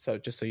 So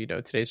just so you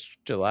know, today's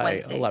July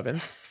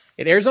 11th.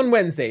 It airs on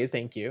Wednesdays.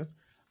 Thank you.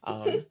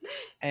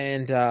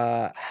 And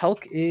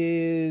Helk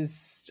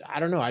is, I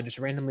don't know. I just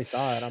randomly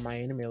saw it on my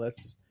anime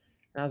list.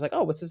 And I was like,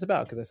 oh, what's this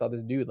about? Because I saw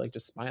this dude like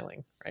just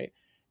smiling, right?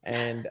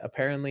 and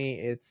apparently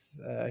it's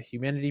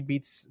humanity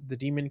beats the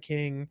Demon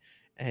King,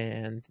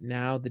 and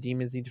now the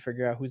demons need to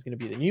figure out who's going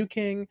to be the new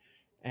king.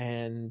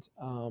 And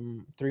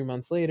 3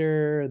 months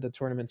later, the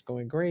tournament's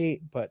going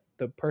great, but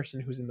the person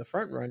who's in the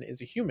front run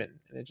is a human,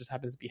 and it just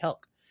happens to be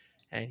Helk,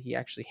 and he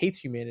actually hates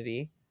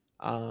humanity,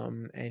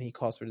 and he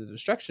calls for the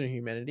destruction of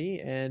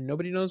humanity, and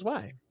nobody knows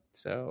why.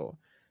 So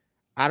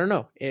I don't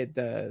know.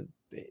 The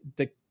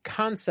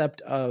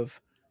concept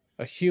of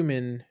a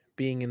human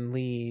being in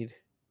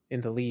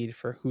the lead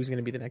for who's going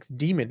to be the next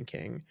Demon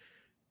King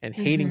and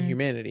hating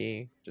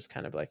humanity just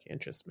kind of like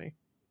interests me.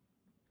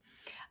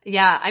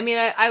 Yeah, I mean,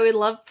 I would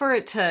love for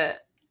it to.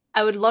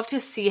 I would love to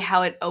see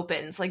how it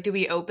opens. Like, do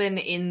we open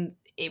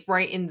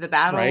right in the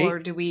battle, Right? or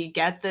do we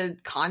get the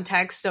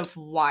context of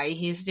why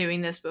he's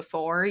doing this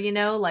before? You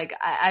know, like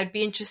I'd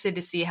be interested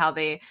to see how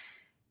they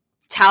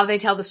tell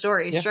the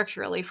story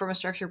structurally from a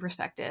structure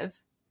perspective.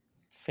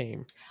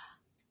 Same.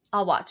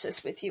 I'll watch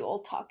this with you,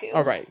 Oldtaku.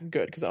 All right,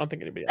 good, because I don't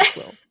think anybody else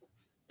will.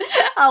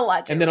 I'll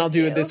watch it. And then I'll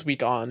do you. it this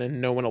week on, and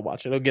no one will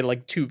watch it. It'll get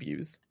like 2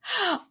 views.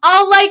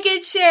 I'll like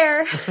it,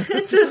 share,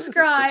 and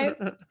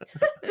subscribe.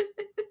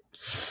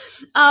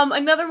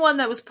 Another one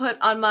that was put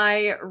on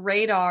my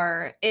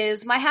radar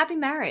is My Happy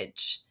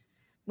Marriage,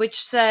 which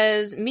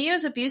says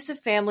Mia's abusive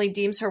family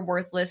deems her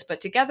worthless, but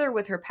together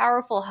with her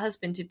powerful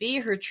husband-to-be,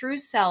 her true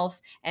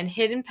self and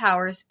hidden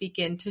powers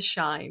begin to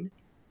shine.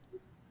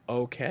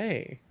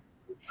 Okay.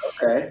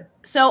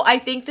 So I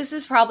think this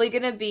is probably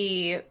going to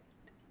be,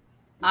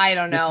 I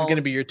don't know. This is going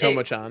to be your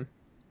Tomo-chan.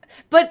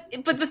 But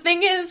the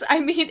thing is, I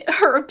mean,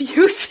 her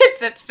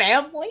abusive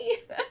family.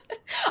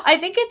 I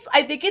think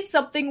it's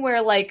something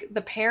where like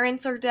the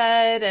parents are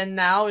dead and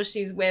now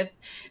she's with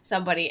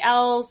somebody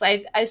else.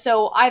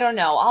 So I don't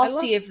know. I'll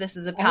see if this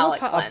is a palate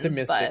how cleanse.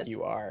 optimistic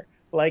you are.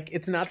 Like,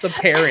 it's not the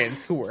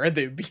parents who are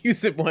the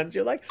abusive ones.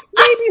 You're like,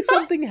 maybe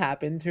something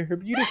happened to her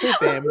beautiful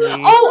family.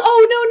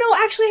 Oh no!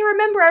 Actually,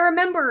 I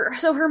remember.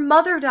 So her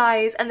mother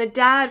dies, and the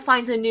dad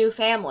finds a new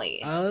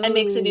family and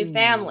makes a new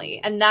family,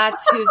 and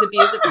that's who's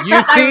abusive.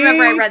 You see? I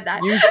remember I read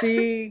that. You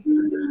see?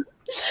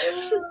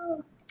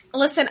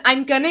 Listen,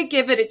 I'm gonna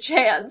give it a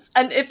chance,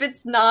 and if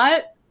it's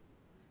not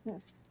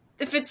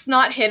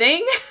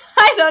hitting,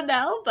 I don't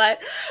know,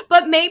 but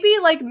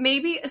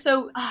maybe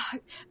so.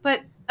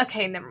 But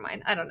okay, never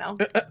mind. I don't know.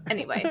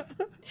 Anyway,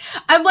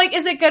 I'm like,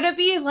 is it gonna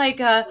be like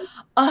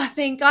oh,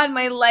 thank God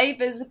my life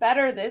is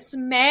better. This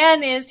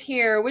man is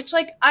here, which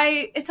like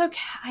it's okay.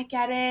 I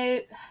get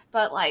it,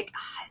 but like,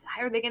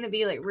 how are they gonna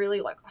be like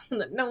really like on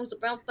the nose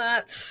about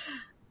that?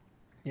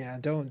 Yeah,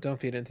 don't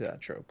feed into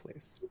that trope,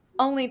 please.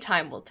 Only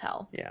time will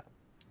tell. Yeah.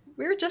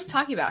 We were just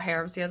talking about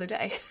harems the other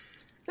day.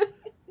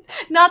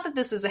 Not that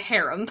this is a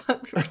harem,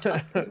 but we were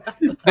talking about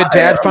the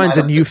dad finds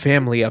a new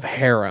family of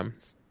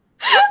harems.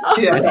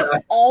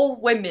 All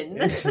women.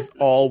 It's just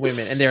all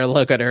women. And they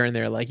look at her and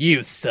they're like,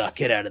 you suck.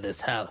 Get out of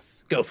this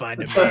house. Go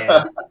find a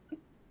man.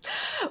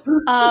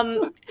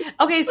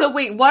 Okay, so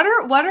wait, what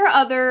are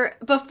other,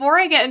 before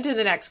I get into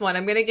the next one,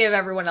 I'm going to give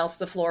everyone else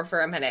the floor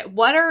for a minute.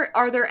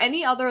 Are there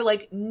any other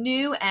like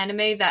new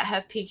anime that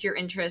have piqued your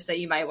interest that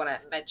you might want to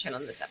mention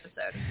on this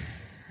episode?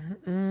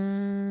 Yeah,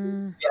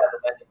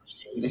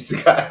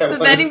 the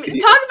vending machine.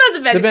 Talk about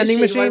the vending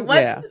machine.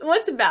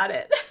 What's about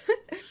it?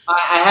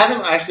 I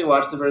haven't actually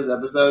watched the first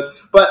episode,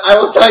 but I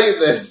will tell you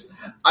this.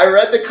 I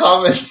read the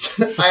comments.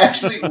 I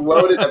actually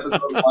loaded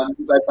episode 1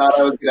 because I thought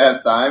I was going to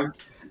have time.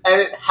 And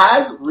it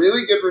has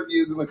really good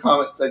reviews in the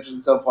comment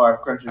section so far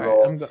of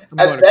Crunchyroll. And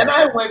then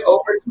I went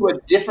over to a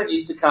different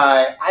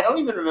isekai. I don't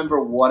even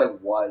remember what it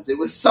was. It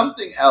was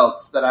something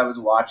else that I was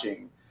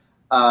watching.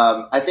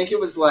 I think it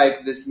was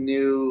like this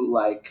new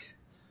like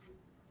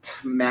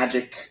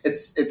magic.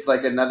 It's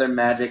like another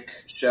magic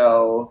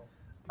show.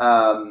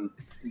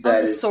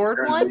 That the sword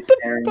one. What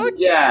the fuck?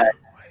 Yeah.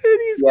 What are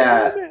these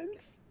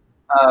comments?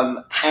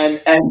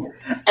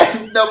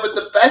 And no, but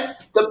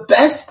the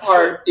best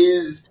part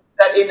is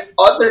that in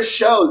other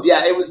shows,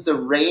 it was the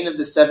Reign of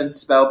the Seven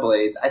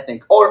Spellblades, I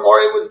think, or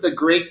it was the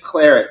Great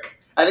Cleric.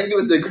 I think it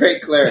was the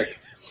Great Cleric.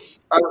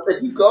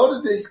 If you go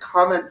to these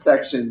comment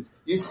sections,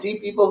 you see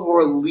people who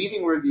are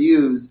leaving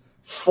reviews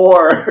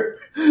for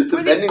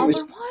the vending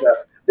machine stuff.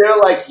 They're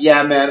like,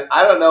 yeah, man,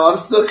 I don't know. I'm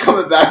still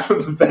coming back from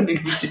the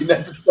vending machine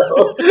episode.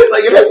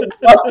 Like, it has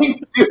nothing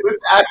to do with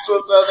the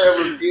actual show they're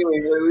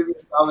reviewing. They're leaving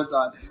comments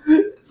on.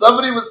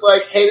 Somebody was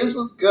like, hey, this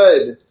was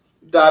good, ...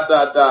 But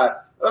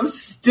I'm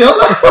still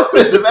not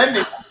over the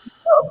vending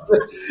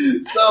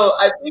machine. So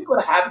I think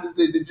what happened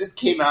is they just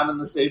came out on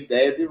the same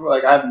day, and people were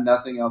like, I have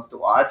nothing else to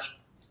watch.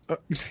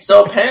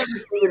 So apparently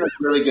Steven has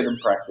really good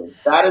impression.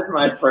 That is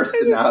my first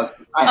analysis.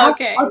 I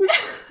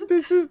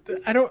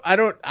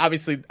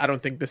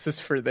don't think this is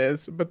for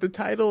this, but the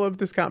title of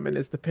this comment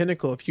is The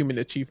Pinnacle of Human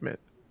Achievement.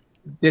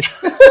 Wait.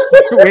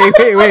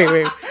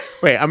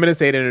 I'm going to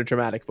say it in a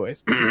dramatic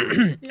voice.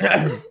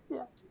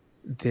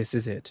 This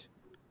is it.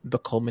 The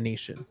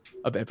culmination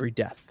of every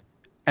death,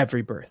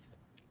 every birth,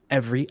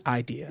 every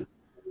idea,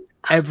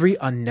 every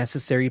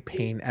unnecessary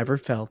pain ever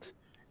felt,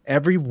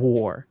 every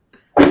war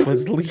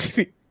was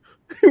leading.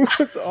 It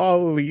was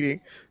all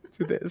leading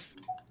to this.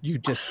 You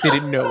just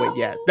didn't know it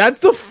yet.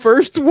 That's the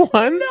first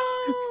one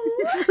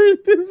for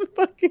this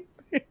fucking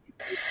thing.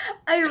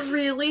 I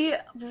really,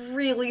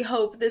 really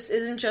hope this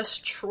isn't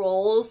just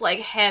trolls like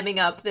hamming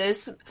up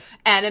this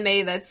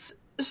anime that's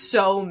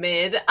so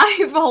mid.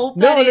 I hope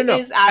that it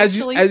is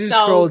actually as you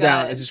so scroll good.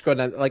 down, as you scroll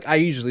down, like I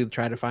usually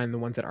try to find the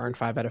ones that aren't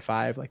 5 out of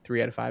 5, like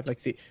 3 out of 5, like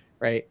see,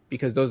 right?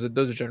 Because those are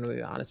generally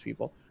the honest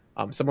people.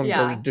 Someone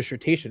wrote a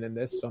dissertation in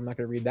this, so I'm not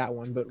going to read that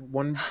one. But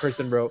one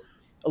person wrote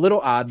a little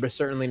odd, but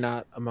certainly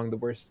not among the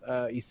worst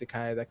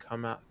isekai that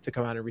come out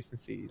in recent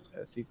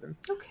seasons.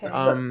 Okay.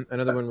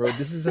 Another one wrote,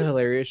 "This is a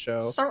hilarious show.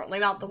 Certainly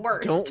not the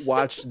worst. Don't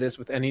watch this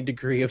with any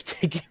degree of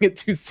taking it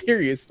too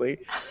seriously.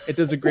 It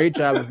does a great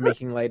job of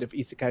making light of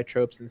isekai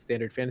tropes and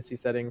standard fantasy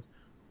settings."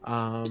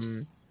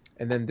 And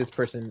then this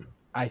person,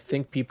 "I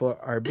think people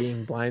are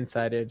being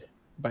blindsided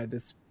by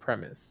this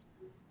premise."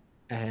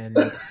 And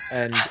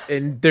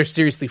there's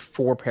seriously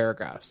 4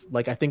 paragraphs.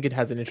 Like I think it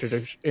has an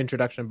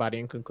introduction, body,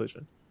 and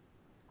conclusion.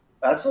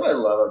 That's what I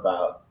love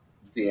about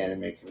the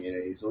anime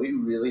community. So we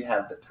really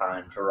have the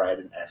time to write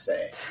an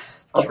essay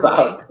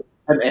about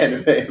an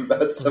anime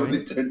about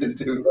somebody turned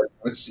into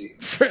a machine.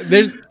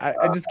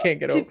 I just can't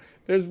get over.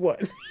 There's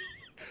one.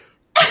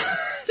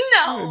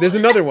 No. There's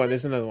another one.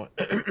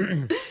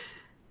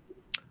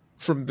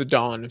 From the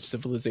dawn of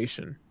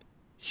civilization,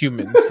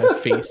 humans have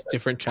faced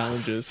different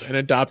challenges and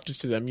adapted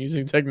to them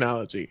using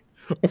technology.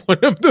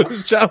 One of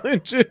those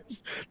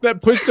challenges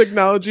that pushed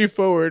technology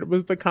forward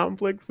was the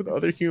conflict with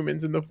other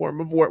humans in the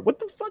form of war. What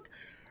the fuck?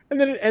 And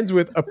then it ends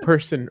with a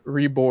person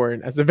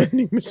reborn as a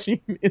vending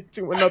machine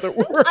into another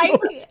world.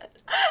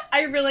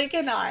 I really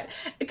cannot.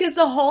 Because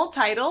the whole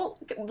title,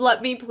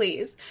 let me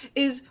please,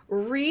 is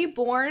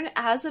Reborn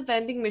as a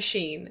Vending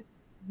Machine.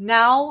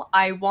 Now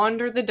I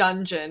wander the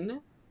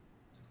dungeon.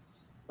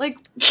 Like,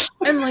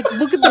 and like,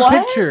 look at the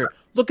picture.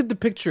 Look at the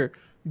picture.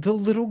 The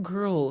little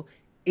girl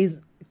is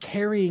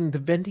carrying the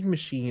vending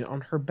machine on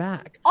her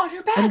back.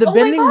 And the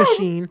vending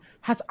machine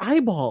has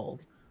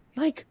eyeballs.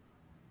 Like,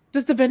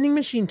 does the vending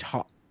machine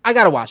talk? I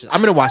gotta watch it.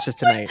 I'm gonna watch this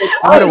tonight.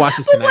 What I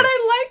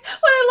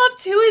love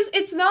too is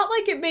it's not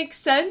like it makes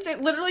sense. It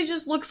literally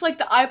just looks like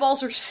the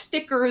eyeballs are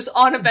stickers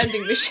on a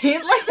vending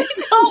machine. Like they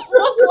don't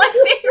look like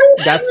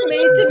they're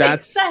made to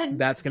make sense.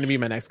 That's gonna be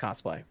my next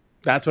cosplay.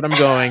 That's what I'm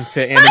going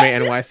to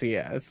Anime NYC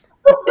as.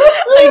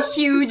 A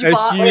huge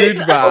box. A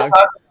huge box.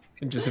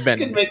 And just a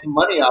vending. You can make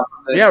money off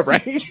of this. Yeah,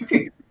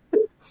 right?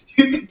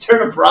 You can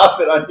turn a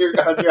profit on your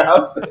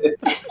outfit.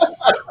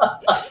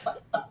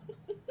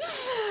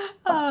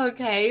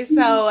 Okay,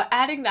 so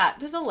adding that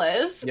to the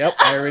list. Yep,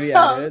 I already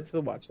added it to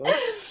the watch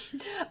list.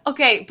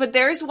 Okay, but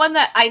there's one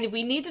that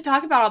we need to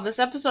talk about on this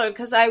episode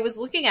because I was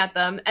looking at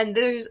them, and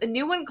there's a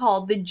new one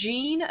called The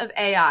Gene of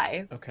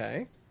AI.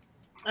 Okay,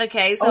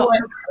 so I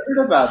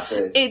heard about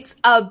this. It's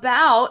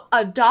about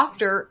a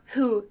doctor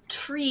who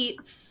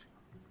treats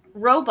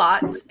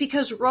robots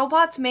because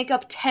robots make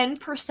up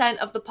 10%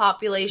 of of the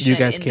population. You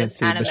guys in can't this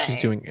see, anime. but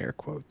she's doing air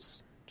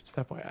quotes. Just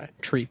FYI,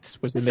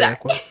 treats was in the air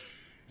quotes.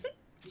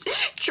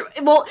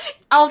 Well,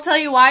 I'll tell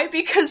you why,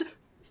 because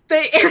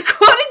they air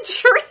quoted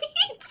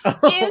treats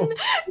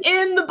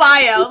in the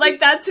bio.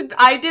 Like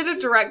I did a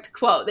direct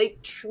quote. They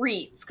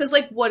treats because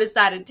like what does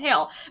that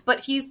entail?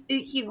 But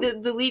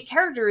the lead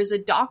character is a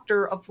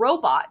doctor of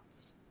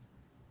robots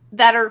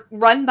that are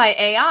run by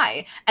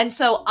AI, and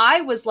so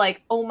I was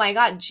like, oh my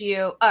god,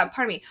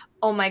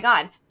 oh my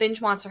god, Binge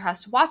Monster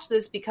has to watch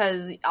this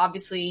because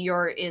obviously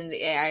you're in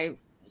the AI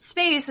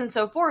space and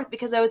so forth,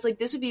 because I was like,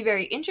 this would be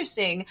very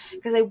interesting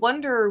because I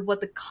wonder what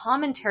the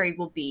commentary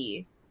will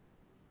be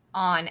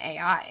on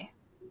AI.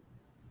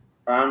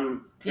 You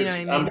know what I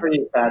mean? I'm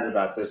pretty excited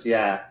about this.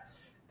 Yeah,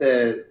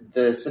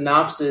 the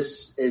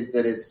synopsis is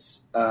that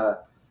it's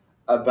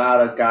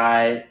about a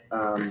guy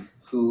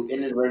who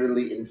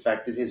inadvertently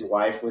infected his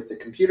wife with a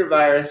computer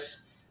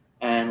virus,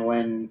 and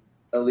when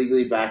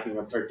illegally backing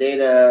up her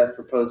data,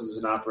 proposes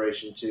an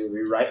operation to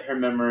rewrite her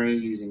memory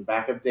using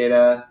backup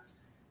data.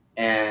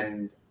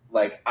 And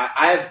like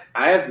I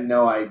have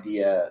no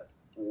idea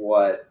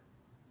what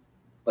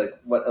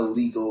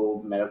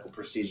illegal medical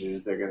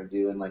procedures they're going to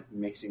do and like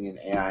mixing in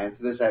AI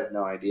into this. I have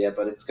no idea,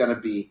 but it's going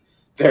to be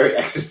very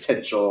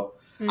existential.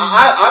 Mm-hmm.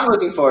 I'm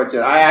looking forward to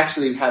it. I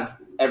actually have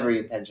every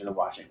intention of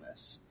watching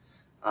this.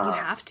 You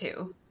have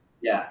to.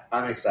 Yeah,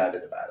 I'm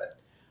excited about it.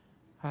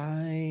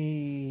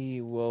 I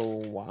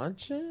will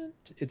watch it.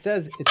 It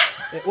says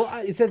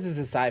it's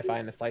a sci-fi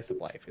and a slice of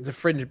life. It's a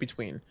fringe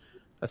between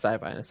a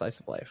sci-fi and a slice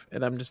of life,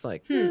 and I'm just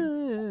like,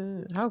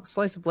 how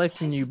slice of life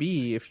can you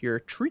be if you're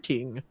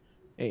treating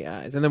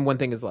AIs? And then one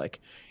thing is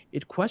like,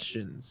 it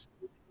questions: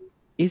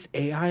 is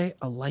AI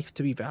a life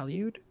to be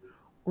valued,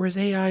 or is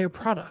AI a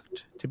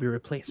product to be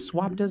replaced,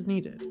 swapped as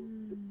needed?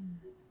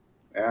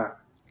 Yeah.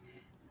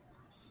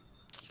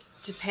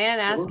 Japan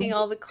asking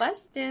all the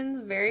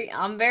questions.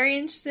 I'm very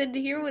interested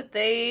to hear what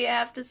they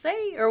have to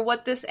say, or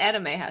what this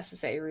anime has to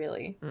say,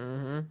 really.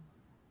 Mm-hmm.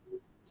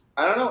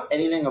 I don't know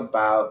anything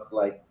about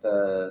like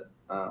the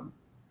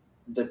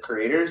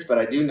creators, but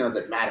I do know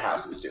that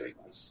Madhouse is doing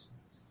this.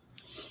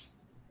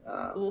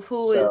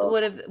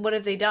 What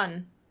have they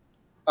done?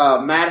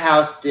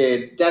 Madhouse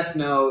did Death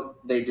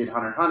Note. They did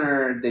Hunter x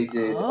Hunter. They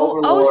did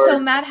Overlord. Oh, so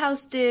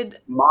Madhouse did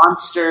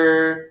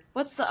Monster.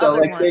 What's the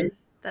other one?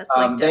 That's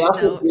like they Death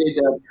also Note. did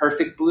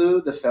Perfect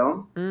Blue, the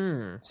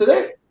film. So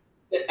they're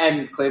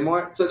and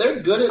Claymore. So they're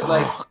good at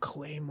like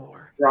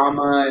Claymore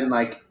drama and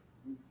like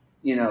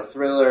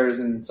thrillers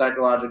and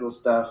psychological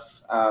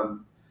stuff.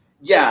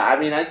 Yeah, I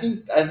mean, I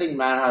think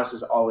Madhouse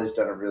has always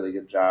done a really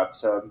good job.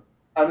 So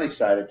I'm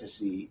excited to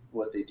see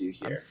what they do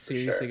here. I'm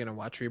seriously gonna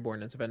watch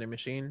Reborn as a Vending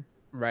Machine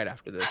right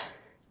after this.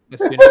 As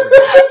soon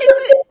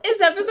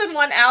Is episode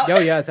 1 out? Oh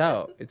yeah, it's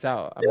out. It's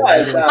out.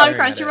 It's out. On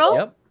Crunchyroll?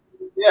 Yep.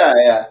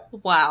 Yeah.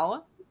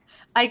 Wow.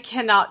 I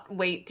cannot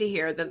wait to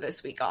hear them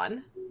this week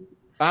on.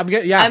 I'm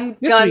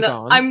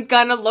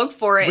gonna look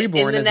for it.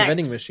 Reborn in the as a next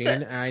vending machine,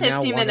 and I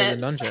now 50 wander the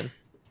minutes. dungeon.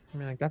 I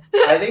mean, I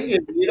think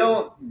if you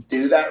don't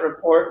do that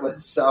report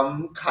with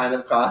some kind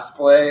of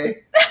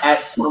cosplay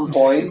at some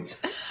point,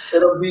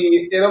 it'll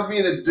be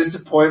the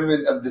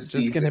disappointment of the it's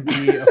season. gonna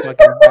be a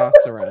fucking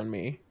box around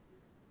me.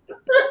 Do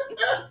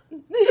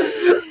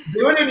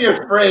it in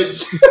your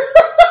fridge. Do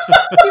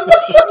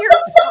it in your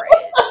fridge.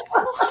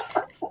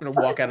 I'm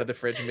gonna walk out of the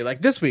fridge and be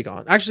like, "This week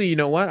on." Actually, you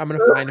know what? I'm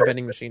gonna find a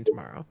vending machine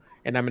tomorrow,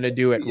 and I'm gonna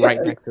do it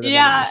right next to the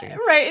vending machine.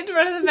 Right in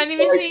front of the vending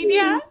machine.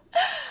 Yeah.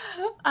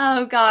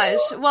 Oh gosh.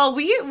 Well,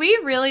 we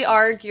really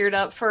are geared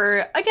up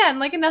for, again,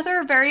 like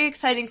another very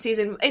exciting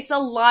season. It's a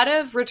lot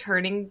of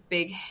returning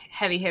big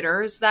heavy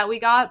hitters that we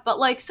got, but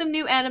like some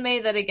new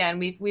anime that again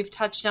we've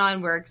touched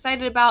on. We're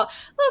excited about a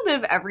little bit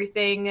of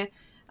everything.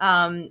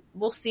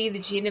 We'll see. The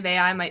Gene of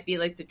AI might be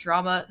like the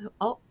drama.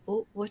 Oh,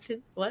 what?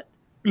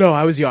 No,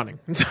 I was yawning.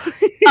 I'm sorry.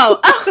 Oh,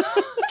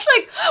 it's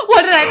like,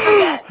 what did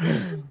I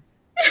forget?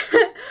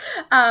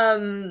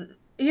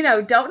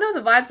 Don't know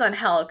the vibes on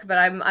Helk, but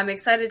I'm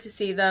excited to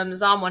see them.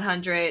 Zom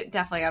 100,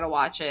 definitely gotta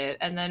watch it,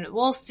 and then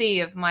we'll see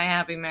if My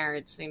Happy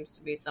Marriage seems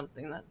to be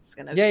something that's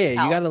gonna. Yeah, be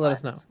you gotta let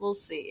us know. We'll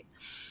see.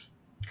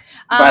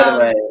 By the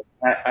way,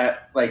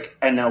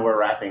 I know we're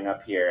wrapping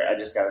up here. I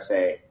just gotta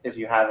say, if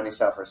you have any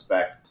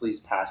self-respect, please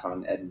pass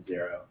on Ed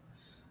Zero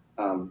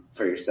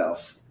for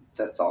yourself.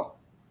 That's all.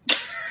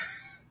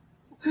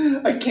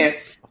 I can't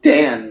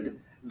stand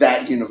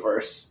that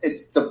universe.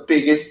 It's the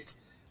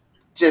biggest,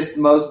 just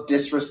most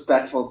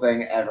disrespectful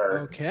thing ever.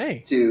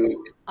 Okay.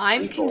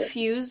 I'm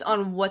confused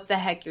on what the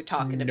heck you're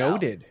talking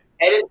about. Noted.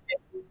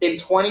 In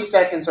 20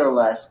 seconds or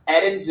less,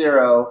 Ed and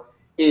Zero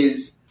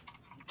is...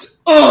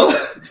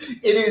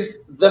 it is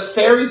the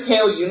fairy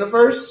tale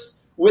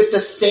universe with the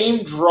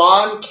same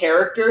drawn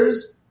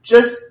characters,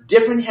 just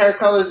different hair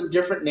colors and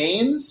different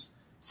names.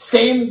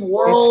 Same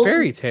world. It's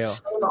fairy tale.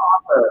 Same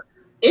author.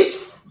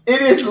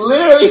 It is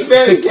literally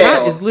fairy tale.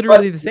 Cat is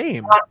literally the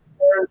same.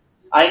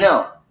 I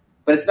know,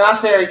 but it's not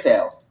fairy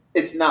tale.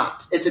 It's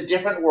not. It's a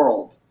different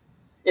world.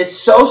 It's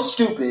so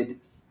stupid.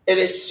 It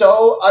is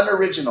so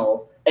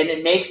unoriginal, and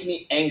it makes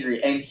me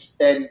angry. And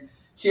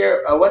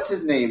here, what's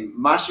his name?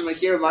 Mashima,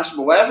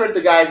 whatever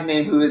the guy's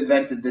name who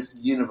invented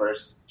this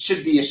universe,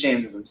 should be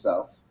ashamed of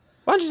himself.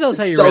 Why don't you tell us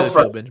how you really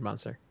feel, Binge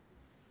Monster?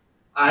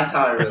 That's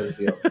how I really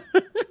feel.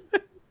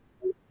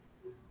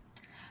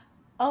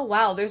 Oh,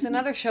 wow. There's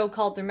another show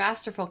called The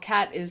Masterful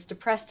Cat is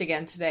Depressed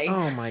Again today.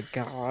 Oh, my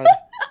God.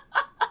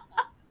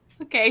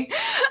 Okay.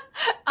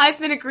 I've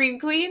been a Green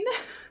Queen.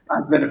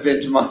 I've been a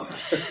Binge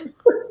Monster.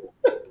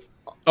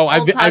 Oh,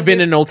 I've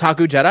been an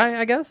Oldtaku Jedi,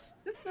 I guess?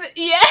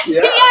 Yeah.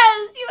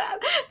 Yes, you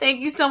have.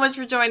 Thank you so much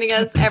for joining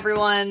us,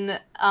 everyone.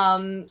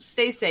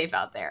 Stay safe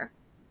out there.